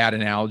maybe it's a bad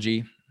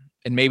analogy,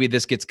 and maybe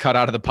this gets cut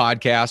out of the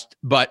podcast,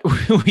 but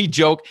we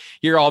joke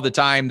here all the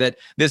time that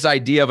this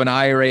idea of an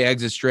IRA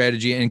exit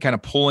strategy and kind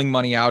of pulling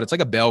money out, it's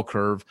like a bell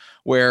curve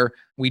where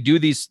we do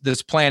this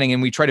planning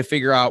and we try to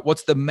figure out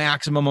what's the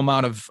maximum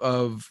amount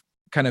of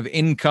kind of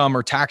income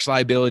or tax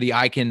liability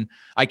I can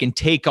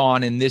take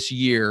on in this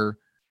year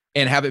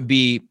and have it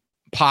be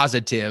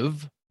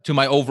positive to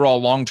my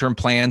overall long-term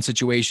plan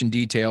situation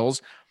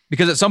details.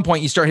 Because at some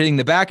point you start hitting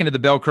the back end of the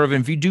bell curve,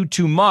 and if you do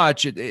too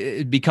much,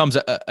 it becomes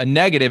a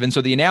negative. And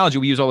so the analogy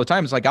we use all the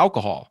time is like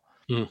alcohol.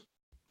 1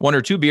 or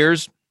 2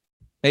 beers,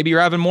 maybe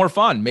you're having more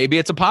fun. Maybe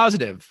it's a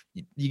positive.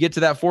 You get to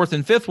that 4th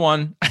and 5th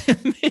one,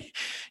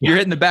 you're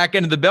hitting the back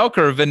end of the bell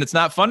curve, and it's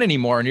not fun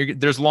anymore. And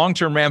there's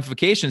long-term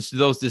ramifications to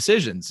those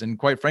decisions. And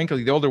quite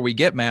frankly, the older we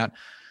get, Matt,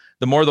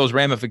 the more those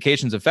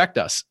ramifications affect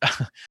us.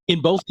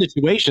 In both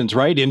situations,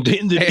 right? In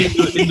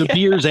the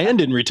beers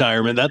and in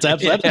retirement. That's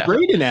a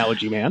great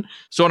analogy, man.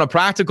 So on a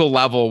practical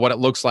level, what it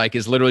looks like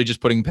is literally just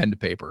putting pen to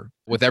paper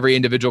with every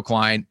individual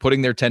client,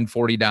 putting their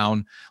 1040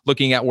 down,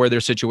 looking at where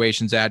their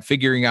situation's at,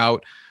 figuring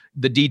out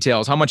the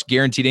details. How much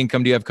guaranteed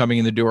income do you have coming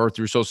in the door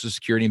through Social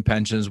Security and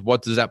pensions?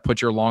 What does that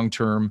put your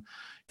long-term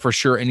for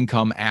sure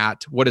income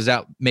at? What does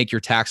that make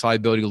your tax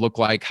liability look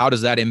like? How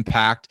does that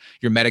impact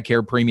your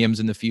Medicare premiums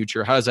in the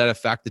future? How does that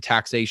affect the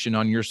taxation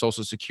on your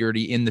Social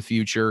Security in the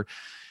future?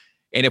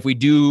 And if we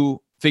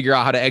do figure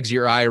out how to exit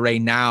your IRA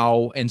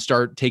now and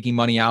start taking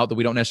money out that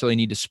we don't necessarily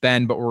need to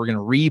spend, but we're going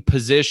to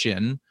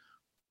reposition,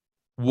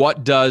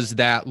 what does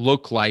that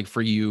look like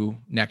for you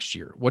next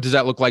year? What does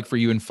that look like for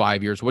you in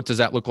 5 years? What does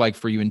that look like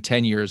for you in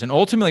 10 years? And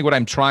ultimately what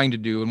I'm trying to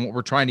do and what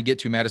we're trying to get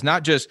to, Matt, is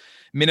not just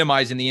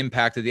minimizing the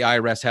impact that the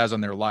IRS has on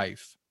their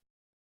life.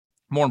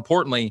 More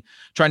importantly,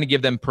 trying to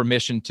give them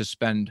permission to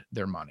spend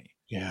their money.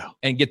 Yeah.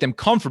 And get them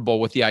comfortable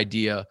with the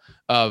idea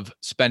of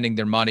spending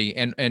their money.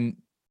 And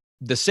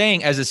the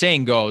saying, as the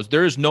saying goes,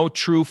 there is no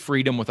true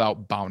freedom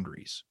without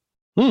boundaries.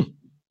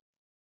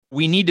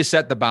 We need to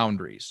set the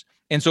boundaries.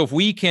 And so if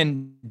we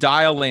can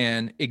dial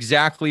in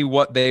exactly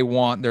what they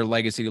want their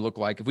legacy to look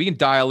like, if we can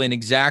dial in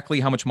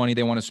exactly how much money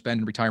they want to spend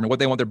in retirement, what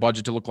they want their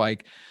budget to look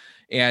like,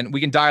 and we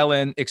can dial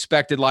in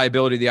expected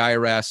liability of the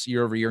IRS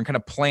year over year and kind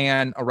of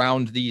plan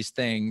around these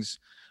things,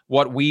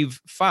 what we've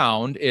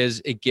found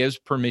is it gives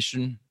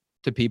permission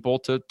to people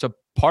to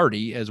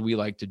party, as we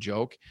like to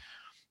joke.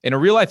 And a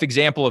real life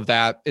example of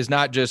that is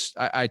not just,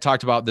 I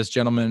talked about this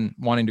gentleman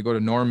wanting to go to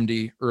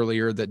Normandy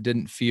earlier that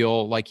didn't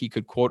feel like he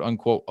could quote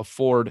unquote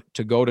afford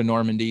to go to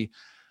Normandy.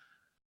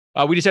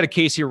 We just had a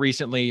case here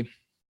recently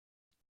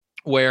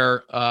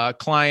where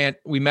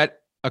we met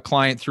a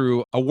client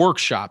through a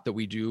workshop that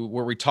we do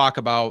where we talk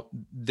about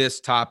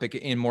this topic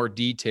in more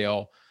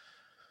detail.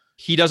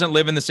 He doesn't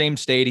live in the same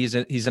state.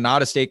 He's an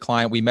out-of-state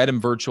client. We met him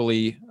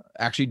virtually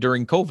actually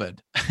during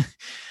COVID.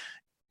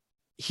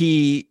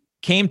 He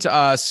came to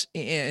us,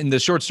 and the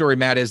short story,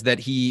 Matt, is that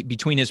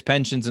between his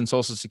pensions and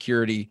Social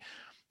Security,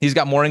 he's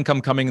got more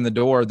income coming in the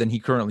door than he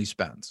currently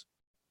spends.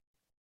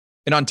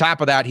 And on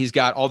top of that, he's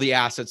got all the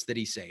assets that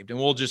he saved. And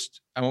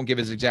I won't give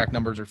his exact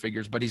numbers or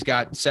figures, but he's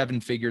got 7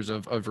 figures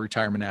of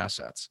retirement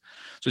assets.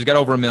 So he's got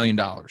over $1 million.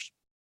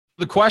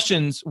 The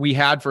questions we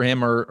had for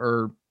him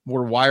were,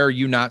 why are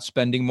you not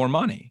spending more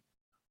money?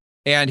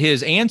 And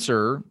his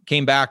answer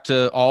came back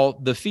to all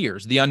the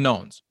fears, the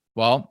unknowns.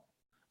 Well,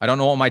 I don't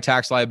know what my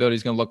tax liability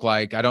is going to look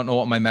like. I don't know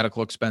what my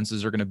medical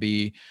expenses are going to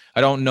be.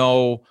 I don't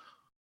know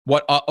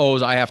what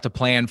uh-ohs I have to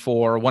plan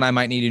for, when I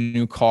might need a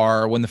new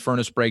car, when the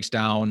furnace breaks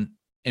down.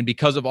 And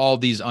because of all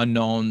these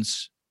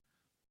unknowns,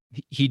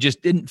 he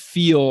just didn't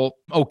feel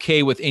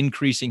okay with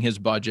increasing his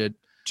budget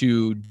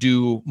to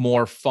do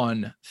more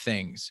fun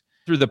things.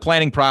 Through the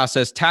planning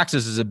process,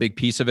 taxes is a big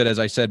piece of it. As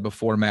I said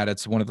before, Matt,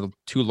 it's one of the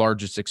 2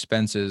 largest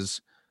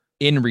expenses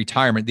in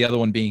retirement, the other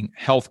one being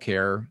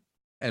healthcare.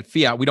 At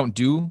Fiat, we don't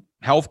do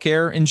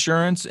healthcare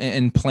insurance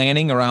and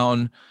planning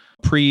around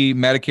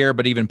pre-Medicare,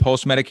 but even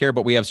post-Medicare,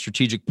 but we have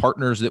strategic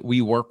partners that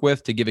we work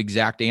with to give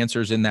exact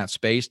answers in that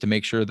space to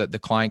make sure that the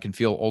client can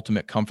feel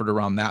ultimate comfort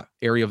around that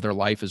area of their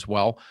life as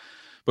well.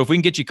 But if we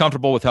can get you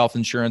comfortable with health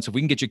insurance, if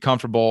we can get you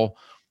comfortable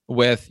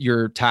with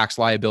your tax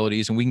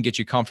liabilities, and we can get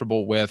you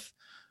comfortable with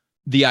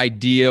the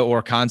idea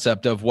or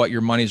concept of what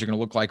your monies are going to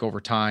look like over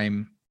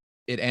time,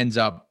 it ends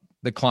up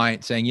the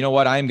client saying, you know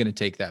what, I am going to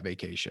take that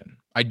vacation.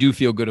 I do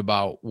feel good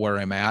about where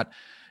I'm at.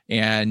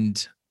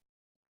 And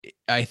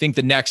I think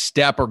the next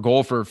step or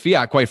goal for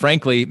Fiat, quite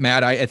frankly,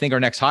 Matt, I think our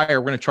next hire,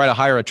 we're going to try to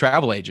hire a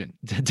travel agent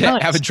to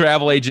have a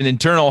travel agent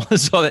internal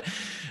so that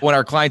when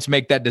our clients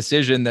make that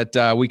decision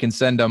that we can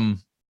send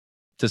them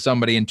to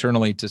somebody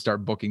internally to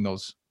start booking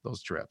those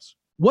trips.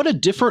 What a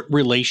different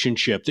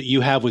relationship that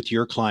you have with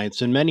your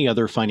clients and many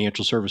other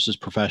financial services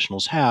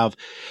professionals have,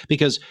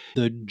 because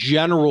the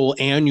general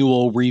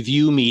annual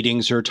review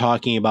meetings are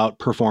talking about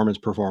performance.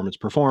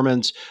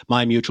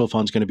 My mutual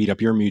fund's going to beat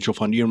up your mutual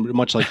fund,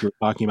 much like you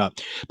were talking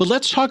about. But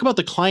let's talk about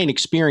the client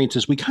experience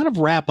as we kind of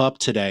wrap up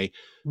today.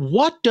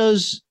 What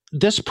does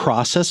this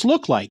process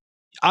look like?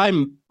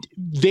 I'm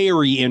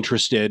very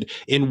interested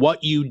in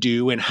what you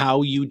do and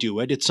how you do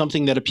it. It's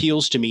something that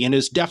appeals to me and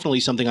is definitely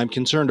something I'm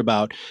concerned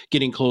about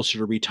getting closer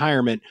to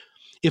retirement.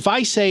 If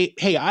I say,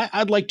 hey,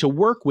 I'd like to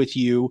work with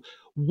you,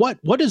 what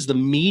does the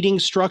meeting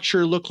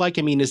structure look like?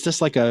 I mean, is this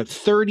like a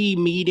 30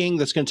 meeting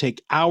that's going to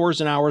take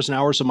hours and hours and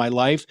hours of my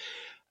life?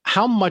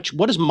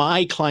 What does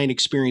my client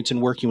experience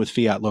in working with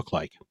Fiat look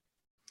like?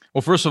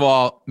 Well, first of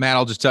all, Matt,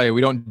 I'll just tell you,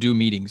 we don't do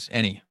meetings,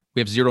 We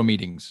have 0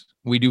 meetings.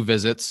 We do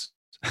visits.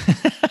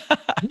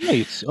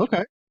 Nice.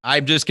 Okay.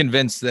 I'm just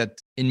convinced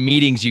that in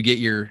meetings, you get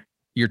your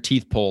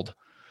teeth pulled.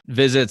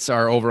 Visits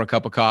are over a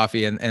cup of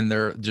coffee and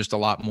they're just a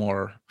lot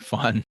more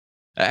fun.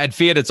 At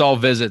Fiat, it's all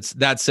visits.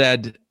 That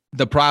said,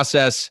 the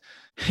process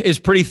is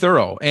pretty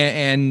thorough.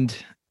 And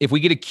if we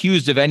get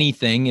accused of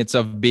anything, it's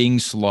of being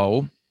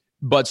slow,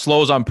 but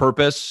slow is on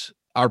purpose.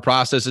 Our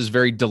process is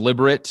very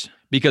deliberate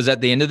because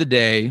at the end of the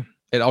day,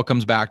 it all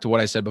comes back to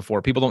what I said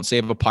before. People don't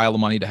save a pile of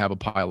money to have a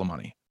pile of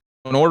money.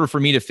 In order for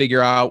me to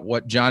figure out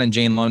what John and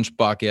Jane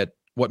Lunchbucket,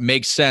 what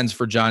makes sense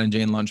for John and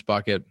Jane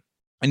Lunchbucket,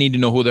 I need to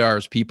know who they are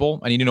as people.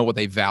 I need to know what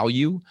they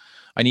value.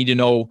 I need to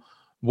know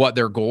what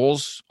their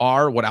goals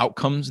are, what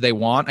outcomes they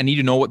want. I need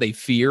to know what they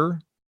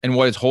fear and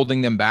what is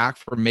holding them back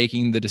from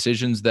making the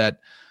decisions that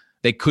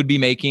they could be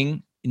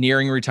making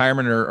nearing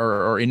retirement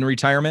or in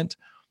retirement.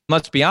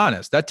 Let's be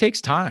honest, that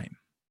takes time.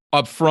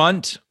 Up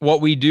front,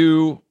 what we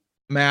do,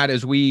 Matt,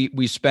 is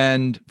we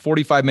spend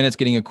 45 minutes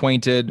getting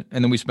acquainted,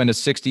 and then we spend a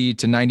 60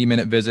 to 90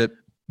 minute visit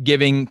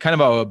giving kind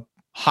of a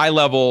high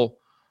level,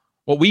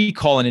 what we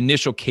call an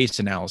initial case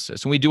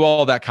analysis. And we do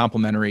all of that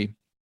complimentary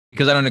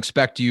because I don't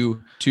expect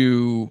you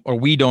to, or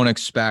we don't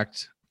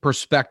expect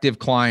prospective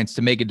clients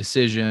to make a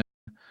decision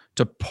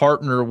to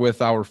partner with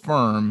our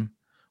firm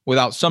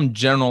without some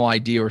general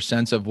idea or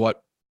sense of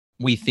what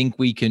we think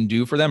we can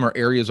do for them or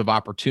areas of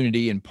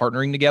opportunity in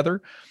partnering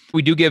together.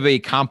 We do give a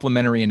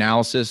complimentary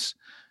analysis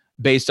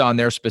based on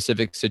their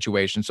specific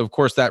situation. So of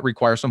course that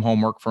requires some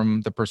homework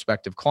from the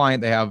prospective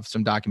client. They have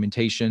some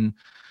documentation,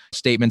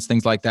 statements,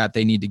 things like that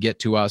they need to get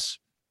to us.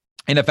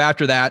 And if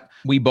after that,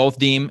 we both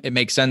deem it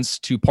makes sense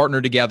to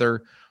partner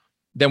together,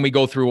 then we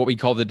go through what we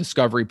call the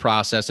discovery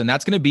process. And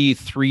that's going to be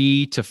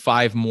 3 to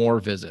 5 more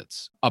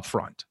visits up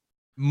front.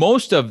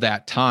 Most of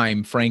that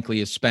time,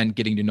 frankly, is spent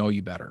getting to know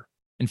you better.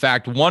 In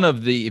fact, one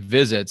of the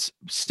visits,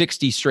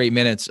 60 straight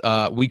minutes,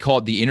 we call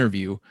it the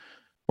interview,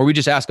 where we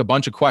just ask a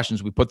bunch of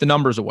questions. We put the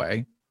numbers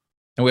away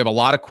and we have a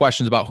lot of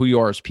questions about who you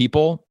are as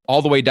people,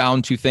 all the way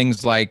down to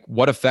things like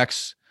what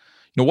affects,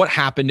 what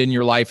happened in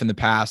your life in the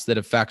past that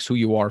affects who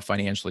you are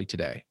financially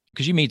today.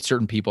 Because you meet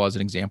certain people, as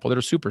an example, that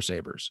are super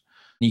savers.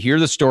 And you hear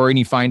the story and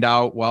you find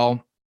out,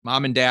 well,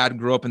 mom and dad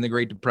grew up in the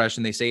Great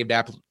Depression. They saved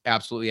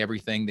absolutely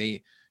everything.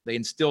 They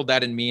instilled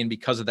that in me. And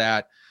because of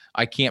that,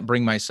 I can't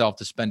bring myself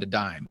to spend a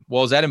dime.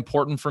 Well, is that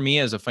important for me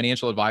as a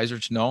financial advisor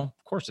to know?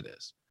 Of course it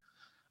is.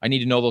 I need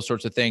to know those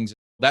sorts of things.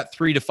 That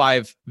 3 to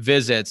 5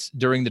 visits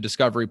during the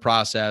discovery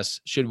process,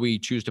 should we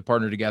choose to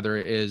partner together,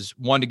 is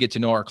 1, to get to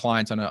know our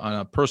clients on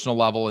a personal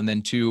level, and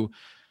then 2,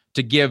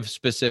 to give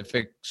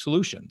specific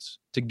solutions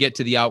to get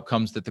to the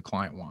outcomes that the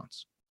client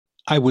wants.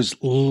 I was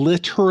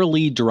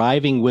literally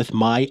driving with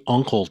my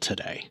uncle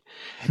today,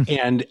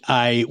 and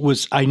I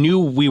knew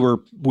we were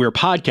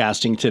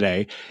podcasting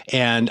today,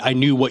 and I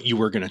knew what you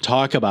were going to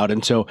talk about.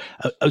 And so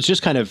I was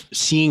just kind of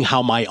seeing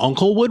how my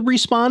uncle would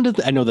respond.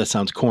 I know that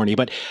sounds corny,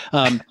 but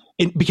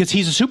because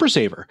he's a super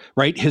saver,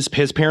 right? His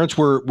parents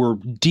were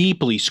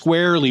deeply,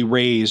 squarely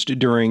raised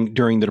during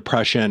the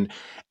Depression,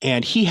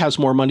 and he has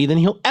more money than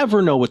he'll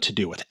ever know what to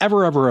do with,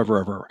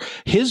 ever.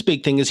 His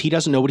big thing is he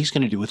doesn't know what he's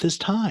going to do with his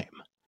time.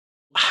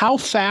 How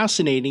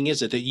fascinating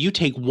is it that you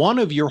take one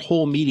of your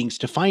whole meetings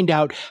to find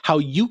out how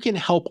you can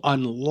help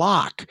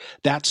unlock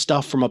that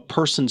stuff from a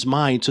person's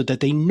mind so that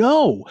they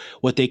know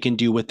what they can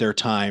do with their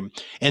time,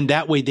 and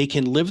that way they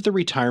can live the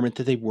retirement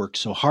that they've worked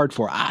so hard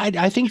for.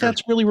 I think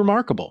That's really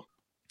remarkable.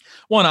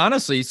 Well, and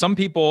honestly, some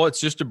people,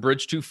 it's just a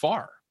bridge too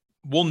far.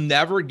 We'll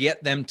never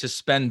get them to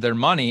spend their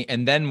money.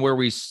 And then where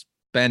we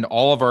spend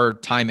all of our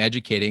time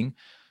educating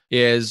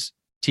is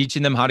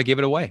teaching them how to give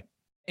it away.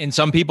 And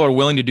some people are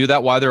willing to do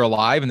that while they're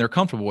alive and they're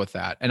comfortable with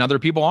that. And other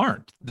people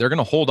aren't. They're going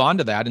to hold on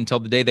to that until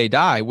the day they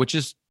die,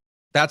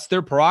 that's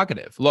their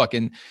prerogative. Look,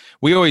 and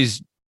we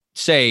always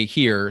say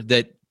here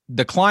that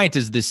the client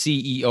is the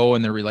CEO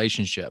in the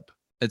relationship.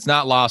 It's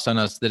not lost on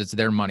us that it's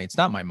their money. It's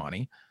not my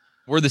money.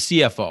 We're the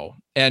CFO.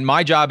 And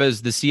my job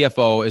as the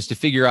CFO is to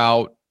figure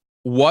out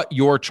what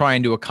you're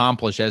trying to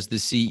accomplish as the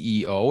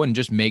CEO and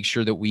just make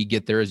sure that we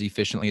get there as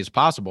efficiently as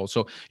possible.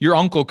 So your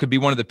uncle could be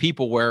one of the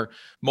people where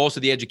most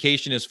of the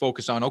education is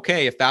focused on,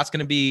 okay, if that's going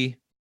to be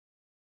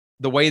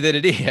the way that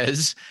it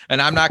is, and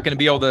I'm not going to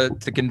be able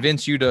to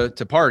convince you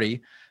to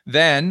party,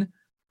 then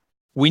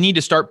we need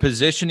to start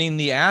positioning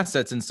the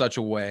assets in such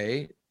a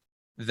way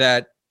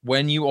that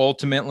when you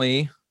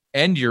ultimately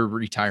end your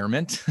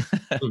retirement,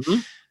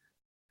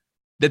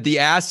 that the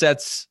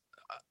assets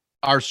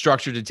are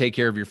structured to take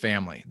care of your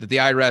family, that the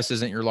IRS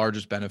isn't your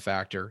largest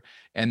benefactor,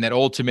 and that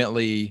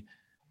ultimately,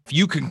 if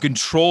you can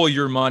control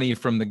your money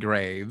from the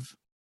grave,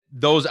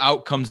 those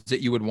outcomes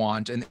that you would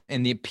want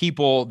and the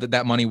people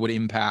that money would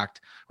impact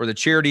or the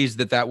charities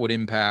that would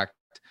impact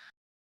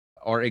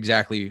are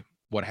exactly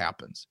what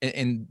happens.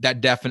 And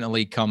that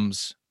definitely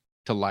comes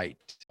to light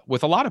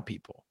with a lot of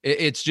people.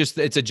 It's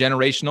a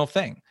generational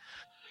thing.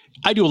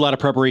 I do a lot of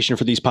preparation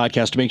for these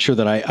podcasts to make sure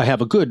that I have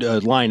a good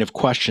line of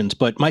questions.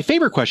 But my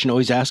favorite question I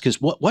always ask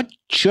is, what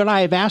should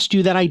I have asked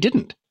you that I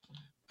didn't?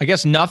 I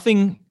guess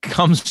nothing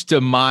comes to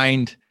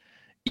mind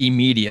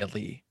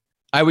immediately.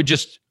 I would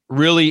just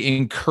really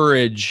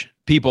encourage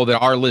people that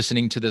are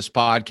listening to this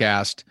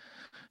podcast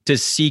to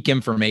seek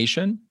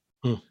information,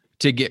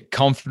 to get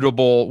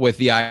comfortable with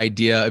the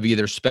idea of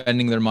either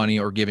spending their money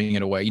or giving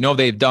it away.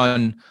 They've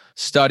done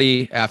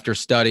study after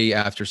study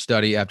after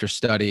study after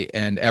study,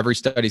 and every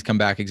study's come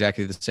back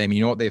exactly the same.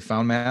 You know what they've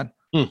found, Matt?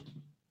 You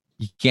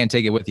can't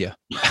take it with you.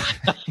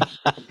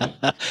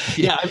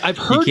 Yeah, I've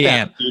heard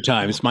that a few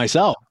times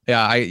myself.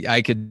 Yeah,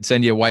 I could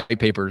send you white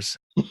papers.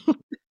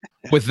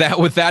 With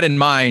that in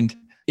mind,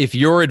 if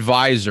your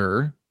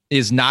advisor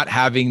is not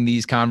having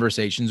these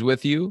conversations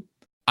with you,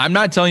 I'm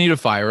not telling you to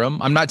fire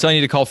them. I'm not telling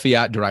you to call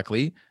Fiat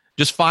directly.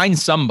 Just find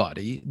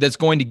somebody that's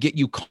going to get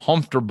you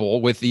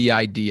comfortable with the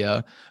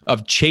idea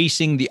of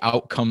chasing the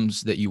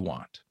outcomes that you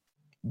want.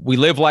 We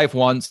live life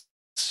once.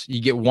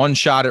 You get one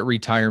shot at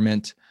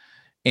retirement.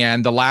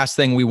 And the last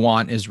thing we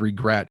want is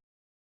regret.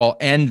 I'll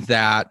end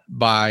that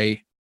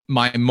by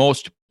my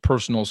most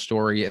personal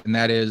story, and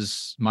that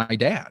is my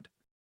dad.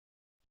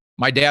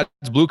 My dad's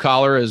blue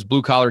collar as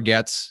blue collar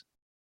gets,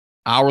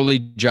 hourly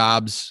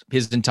jobs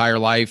his entire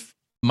life.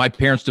 My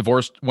parents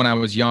divorced when I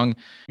was young,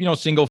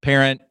 single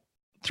parent,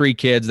 3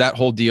 kids, that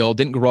whole deal.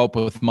 Didn't grow up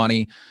with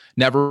money,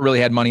 never really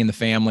had money in the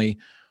family.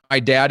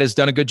 My dad has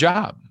done a good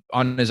job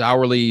on his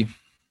hourly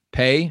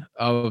pay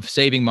of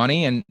saving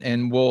money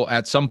and will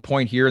at some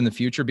point here in the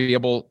future be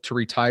able to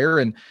retire.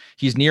 And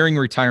he's nearing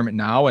retirement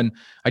now. And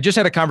I just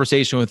had a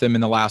conversation with him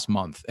in the last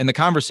month. And the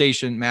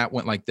conversation, Matt,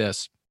 went like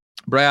this: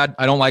 Brad,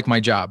 I don't like my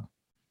job.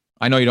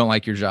 I know you don't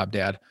like your job,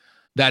 Dad.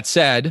 That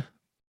said,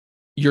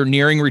 you're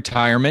nearing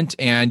retirement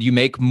and you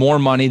make more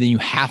money than you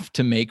have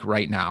to make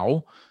right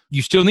now.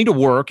 You still need to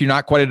work. You're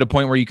not quite at a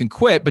point where you can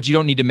quit, but you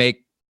don't need to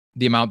make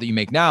the amount that you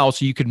make now,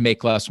 so you could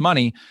make less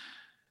money.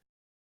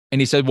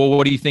 And he said, well,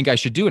 what do you think I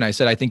should do? And I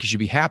said, I think you should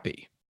be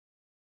happy.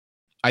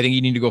 I think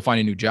you need to go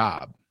find a new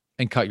job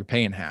and cut your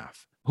pay in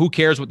half. Who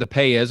cares what the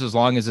pay is as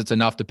long as it's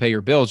enough to pay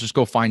your bills? Just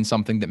go find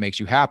something that makes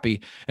you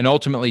happy. And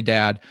ultimately,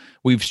 Dad,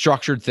 we've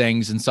structured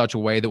things in such a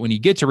way that when you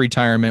get to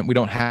retirement, we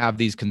don't have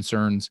these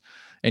concerns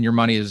and your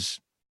money is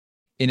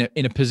in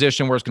a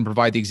position where it's going to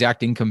provide the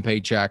exact income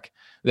paycheck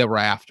that we're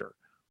after.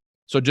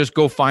 So just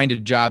go find a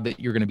job that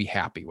you're going to be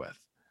happy with.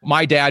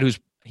 My dad,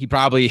 he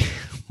probably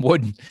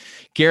wouldn't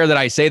care that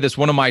I say this,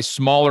 one of my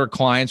smaller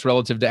clients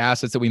relative to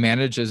assets that we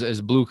manage, as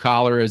blue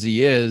collar as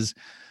he is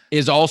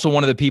also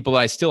one of the people that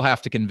I still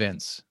have to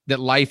convince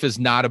that life is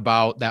not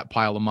about that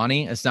pile of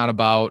money. It's not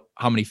about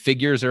how many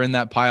figures are in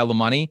that pile of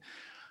money.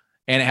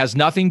 And it has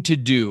nothing to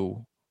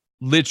do,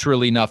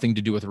 literally nothing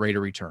to do with rate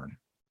of return.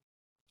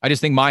 I just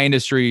think my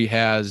industry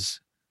has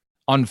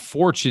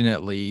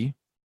unfortunately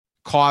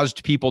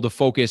caused people to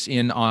focus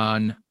in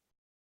on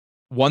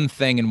one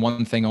thing and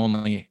one thing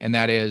only, and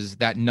that is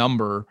that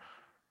number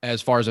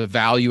as far as the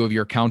value of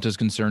your account is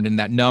concerned, and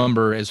that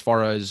number as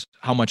far as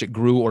how much it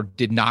grew or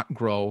did not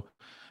grow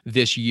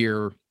this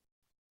year.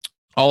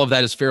 All of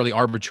that is fairly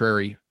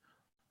arbitrary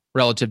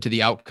relative to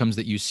the outcomes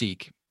that you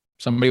seek.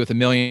 Somebody with $1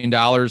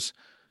 million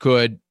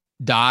could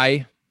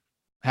die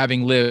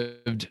having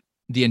lived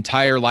the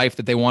entire life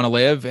that they want to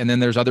live. And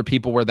then there's other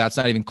people where that's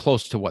not even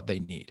close to what they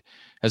need.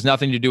 It has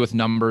nothing to do with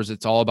numbers.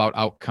 It's all about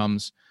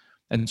outcomes.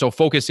 And so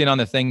focus in on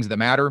the things that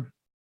matter,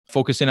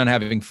 focus in on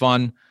having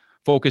fun,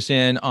 focus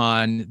in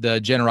on the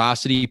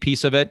generosity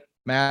piece of it.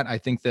 Matt, I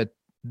think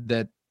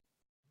that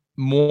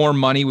more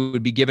money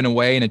would be given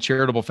away in a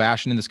charitable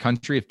fashion in this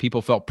country if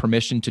people felt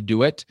permission to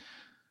do it,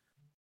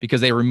 because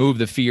they remove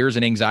the fears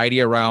and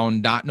anxiety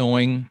around not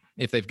knowing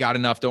if they've got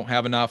enough, don't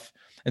have enough.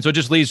 And so it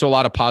just leads to a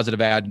lot of positive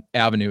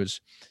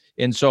avenues.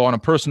 And so on a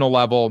personal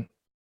level,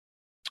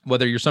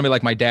 Whether you're somebody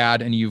like my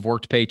dad and you've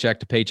worked paycheck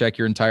to paycheck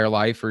your entire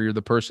life, or you're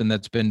the person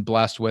that's been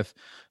blessed with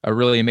a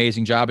really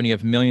amazing job and you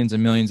have millions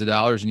and millions of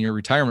dollars in your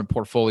retirement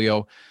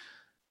portfolio,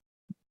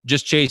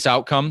 just chase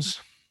outcomes.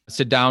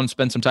 Sit down,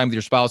 spend some time with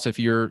your spouse if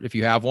you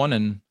have one,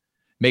 and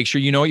make sure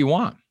you know what you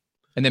want.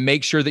 And then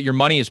make sure that your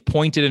money is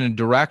pointed in a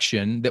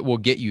direction that will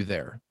get you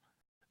there.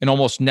 And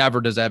almost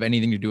never does that have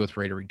anything to do with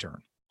rate of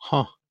return.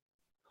 Huh.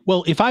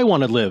 Well, if I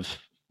want to live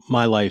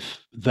my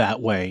life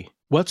that way,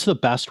 what's the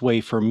best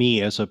way for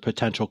me as a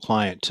potential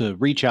client to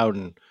reach out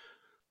and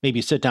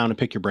maybe sit down and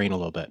pick your brain a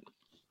little bit?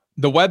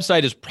 The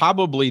website is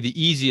probably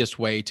the easiest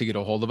way to get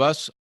a hold of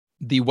us.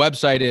 The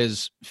website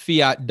is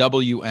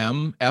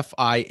fiatwm,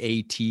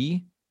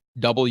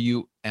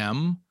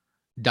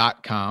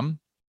 fiatwm.com.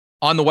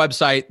 On the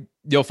website,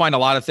 you'll find a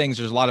lot of things.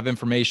 There's a lot of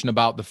information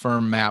about the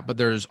firm, Matt, but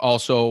there's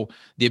also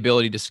the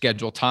ability to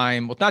schedule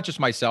time with not just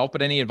myself,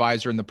 but any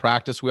advisor in the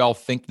practice. We all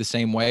think the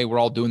same way. We're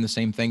all doing the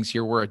same things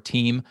here. We're a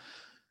team.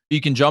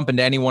 You can jump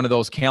into any one of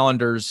those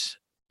calendars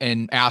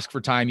and ask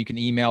for time. You can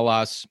email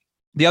us.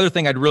 The other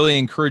thing I'd really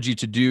encourage you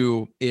to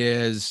do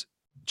is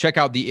check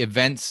out the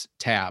events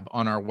tab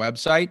on our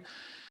website.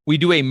 We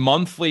do a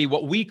monthly,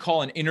 what we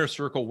call an inner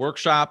circle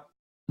workshop.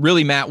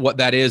 Really, Matt, what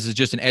that is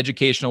just an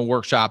educational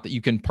workshop that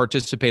you can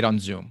participate on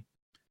Zoom.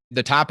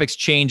 The topics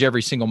change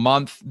every single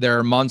month. There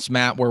are months,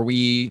 Matt, where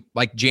we,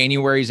 like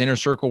January's inner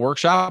circle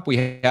workshop,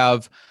 we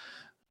have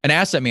an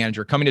asset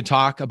manager coming to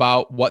talk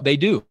about what they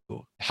do,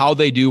 how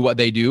they do what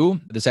they do.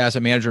 This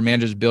asset manager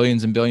manages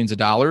billions and billions of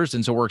dollars.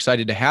 And so we're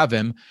excited to have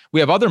him. We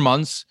have other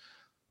months,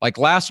 like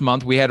last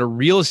month, we had a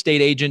real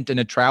estate agent and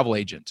a travel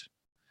agent.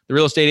 The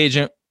real estate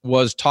agent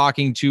was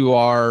talking to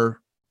our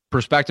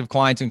prospective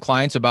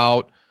clients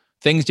about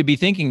things to be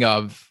thinking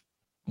of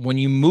when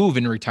you move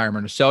in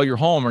retirement or sell your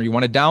home or you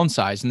want to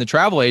downsize. And the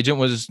travel agent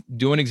was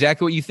doing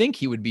exactly what you think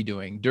he would be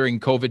doing during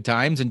COVID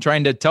times and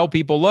trying to tell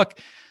people, look,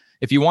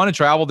 if you want to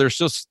travel, there's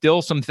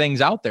still some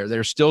things out there.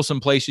 There's still some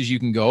places you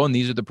can go, and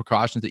these are the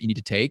precautions that you need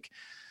to take.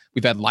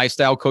 We've had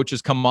lifestyle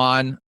coaches come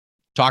on,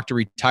 talk to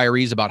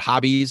retirees about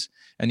hobbies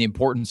and the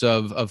importance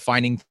of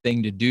finding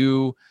things to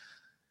do.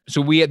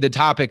 So we had the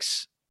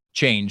topics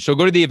change. So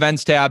go to the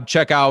events tab,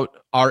 check out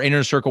our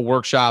inner circle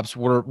workshops.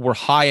 We're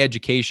high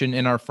education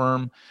in our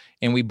firm,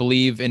 and we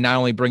believe in not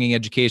only bringing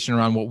education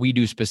around what we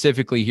do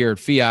specifically here at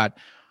Fiat,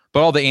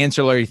 but all the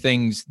ancillary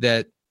things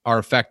that are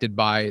affected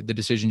by the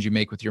decisions you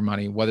make with your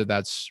money, whether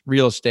that's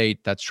real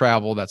estate, that's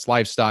travel, that's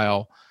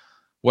lifestyle,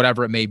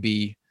 whatever it may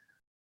be.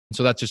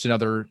 So that's just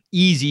another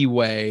easy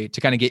way to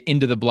kind of get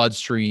into the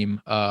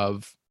bloodstream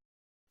of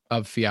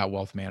Fiat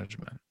Wealth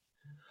Management.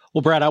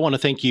 Well, Brad, I want to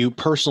thank you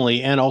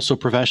personally and also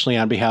professionally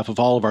on behalf of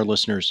all of our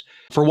listeners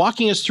for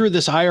walking us through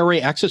this IRA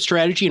exit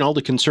strategy and all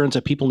the concerns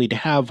that people need to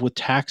have with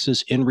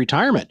taxes in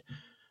retirement.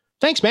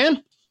 Thanks,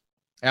 man.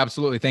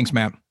 Absolutely. Thanks,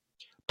 Matt.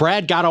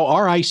 Brad Gatto,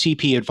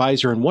 RICP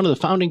advisor and one of the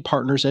founding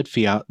partners at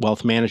Fiat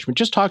Wealth Management,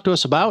 just talked to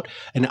us about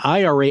an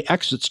IRA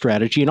exit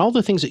strategy and all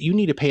the things that you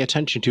need to pay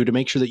attention to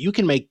make sure that you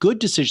can make good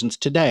decisions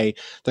today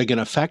that are going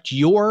to affect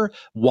your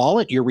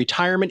wallet, your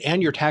retirement,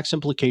 and your tax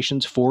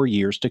implications for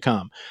years to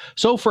come.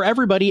 So for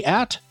everybody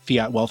at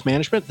Fiat Wealth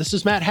Management, this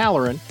is Matt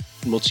Halloran,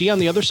 and we'll see you on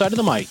the other side of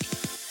the mic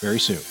very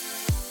soon.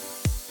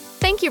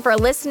 Thank you for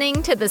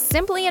listening to the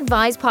Simply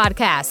Advised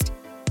podcast.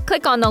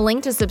 Click on the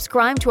link to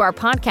subscribe to our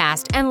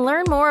podcast and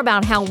learn more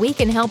about how we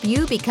can help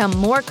you become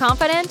more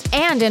confident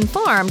and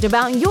informed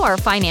about your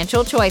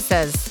financial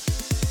choices.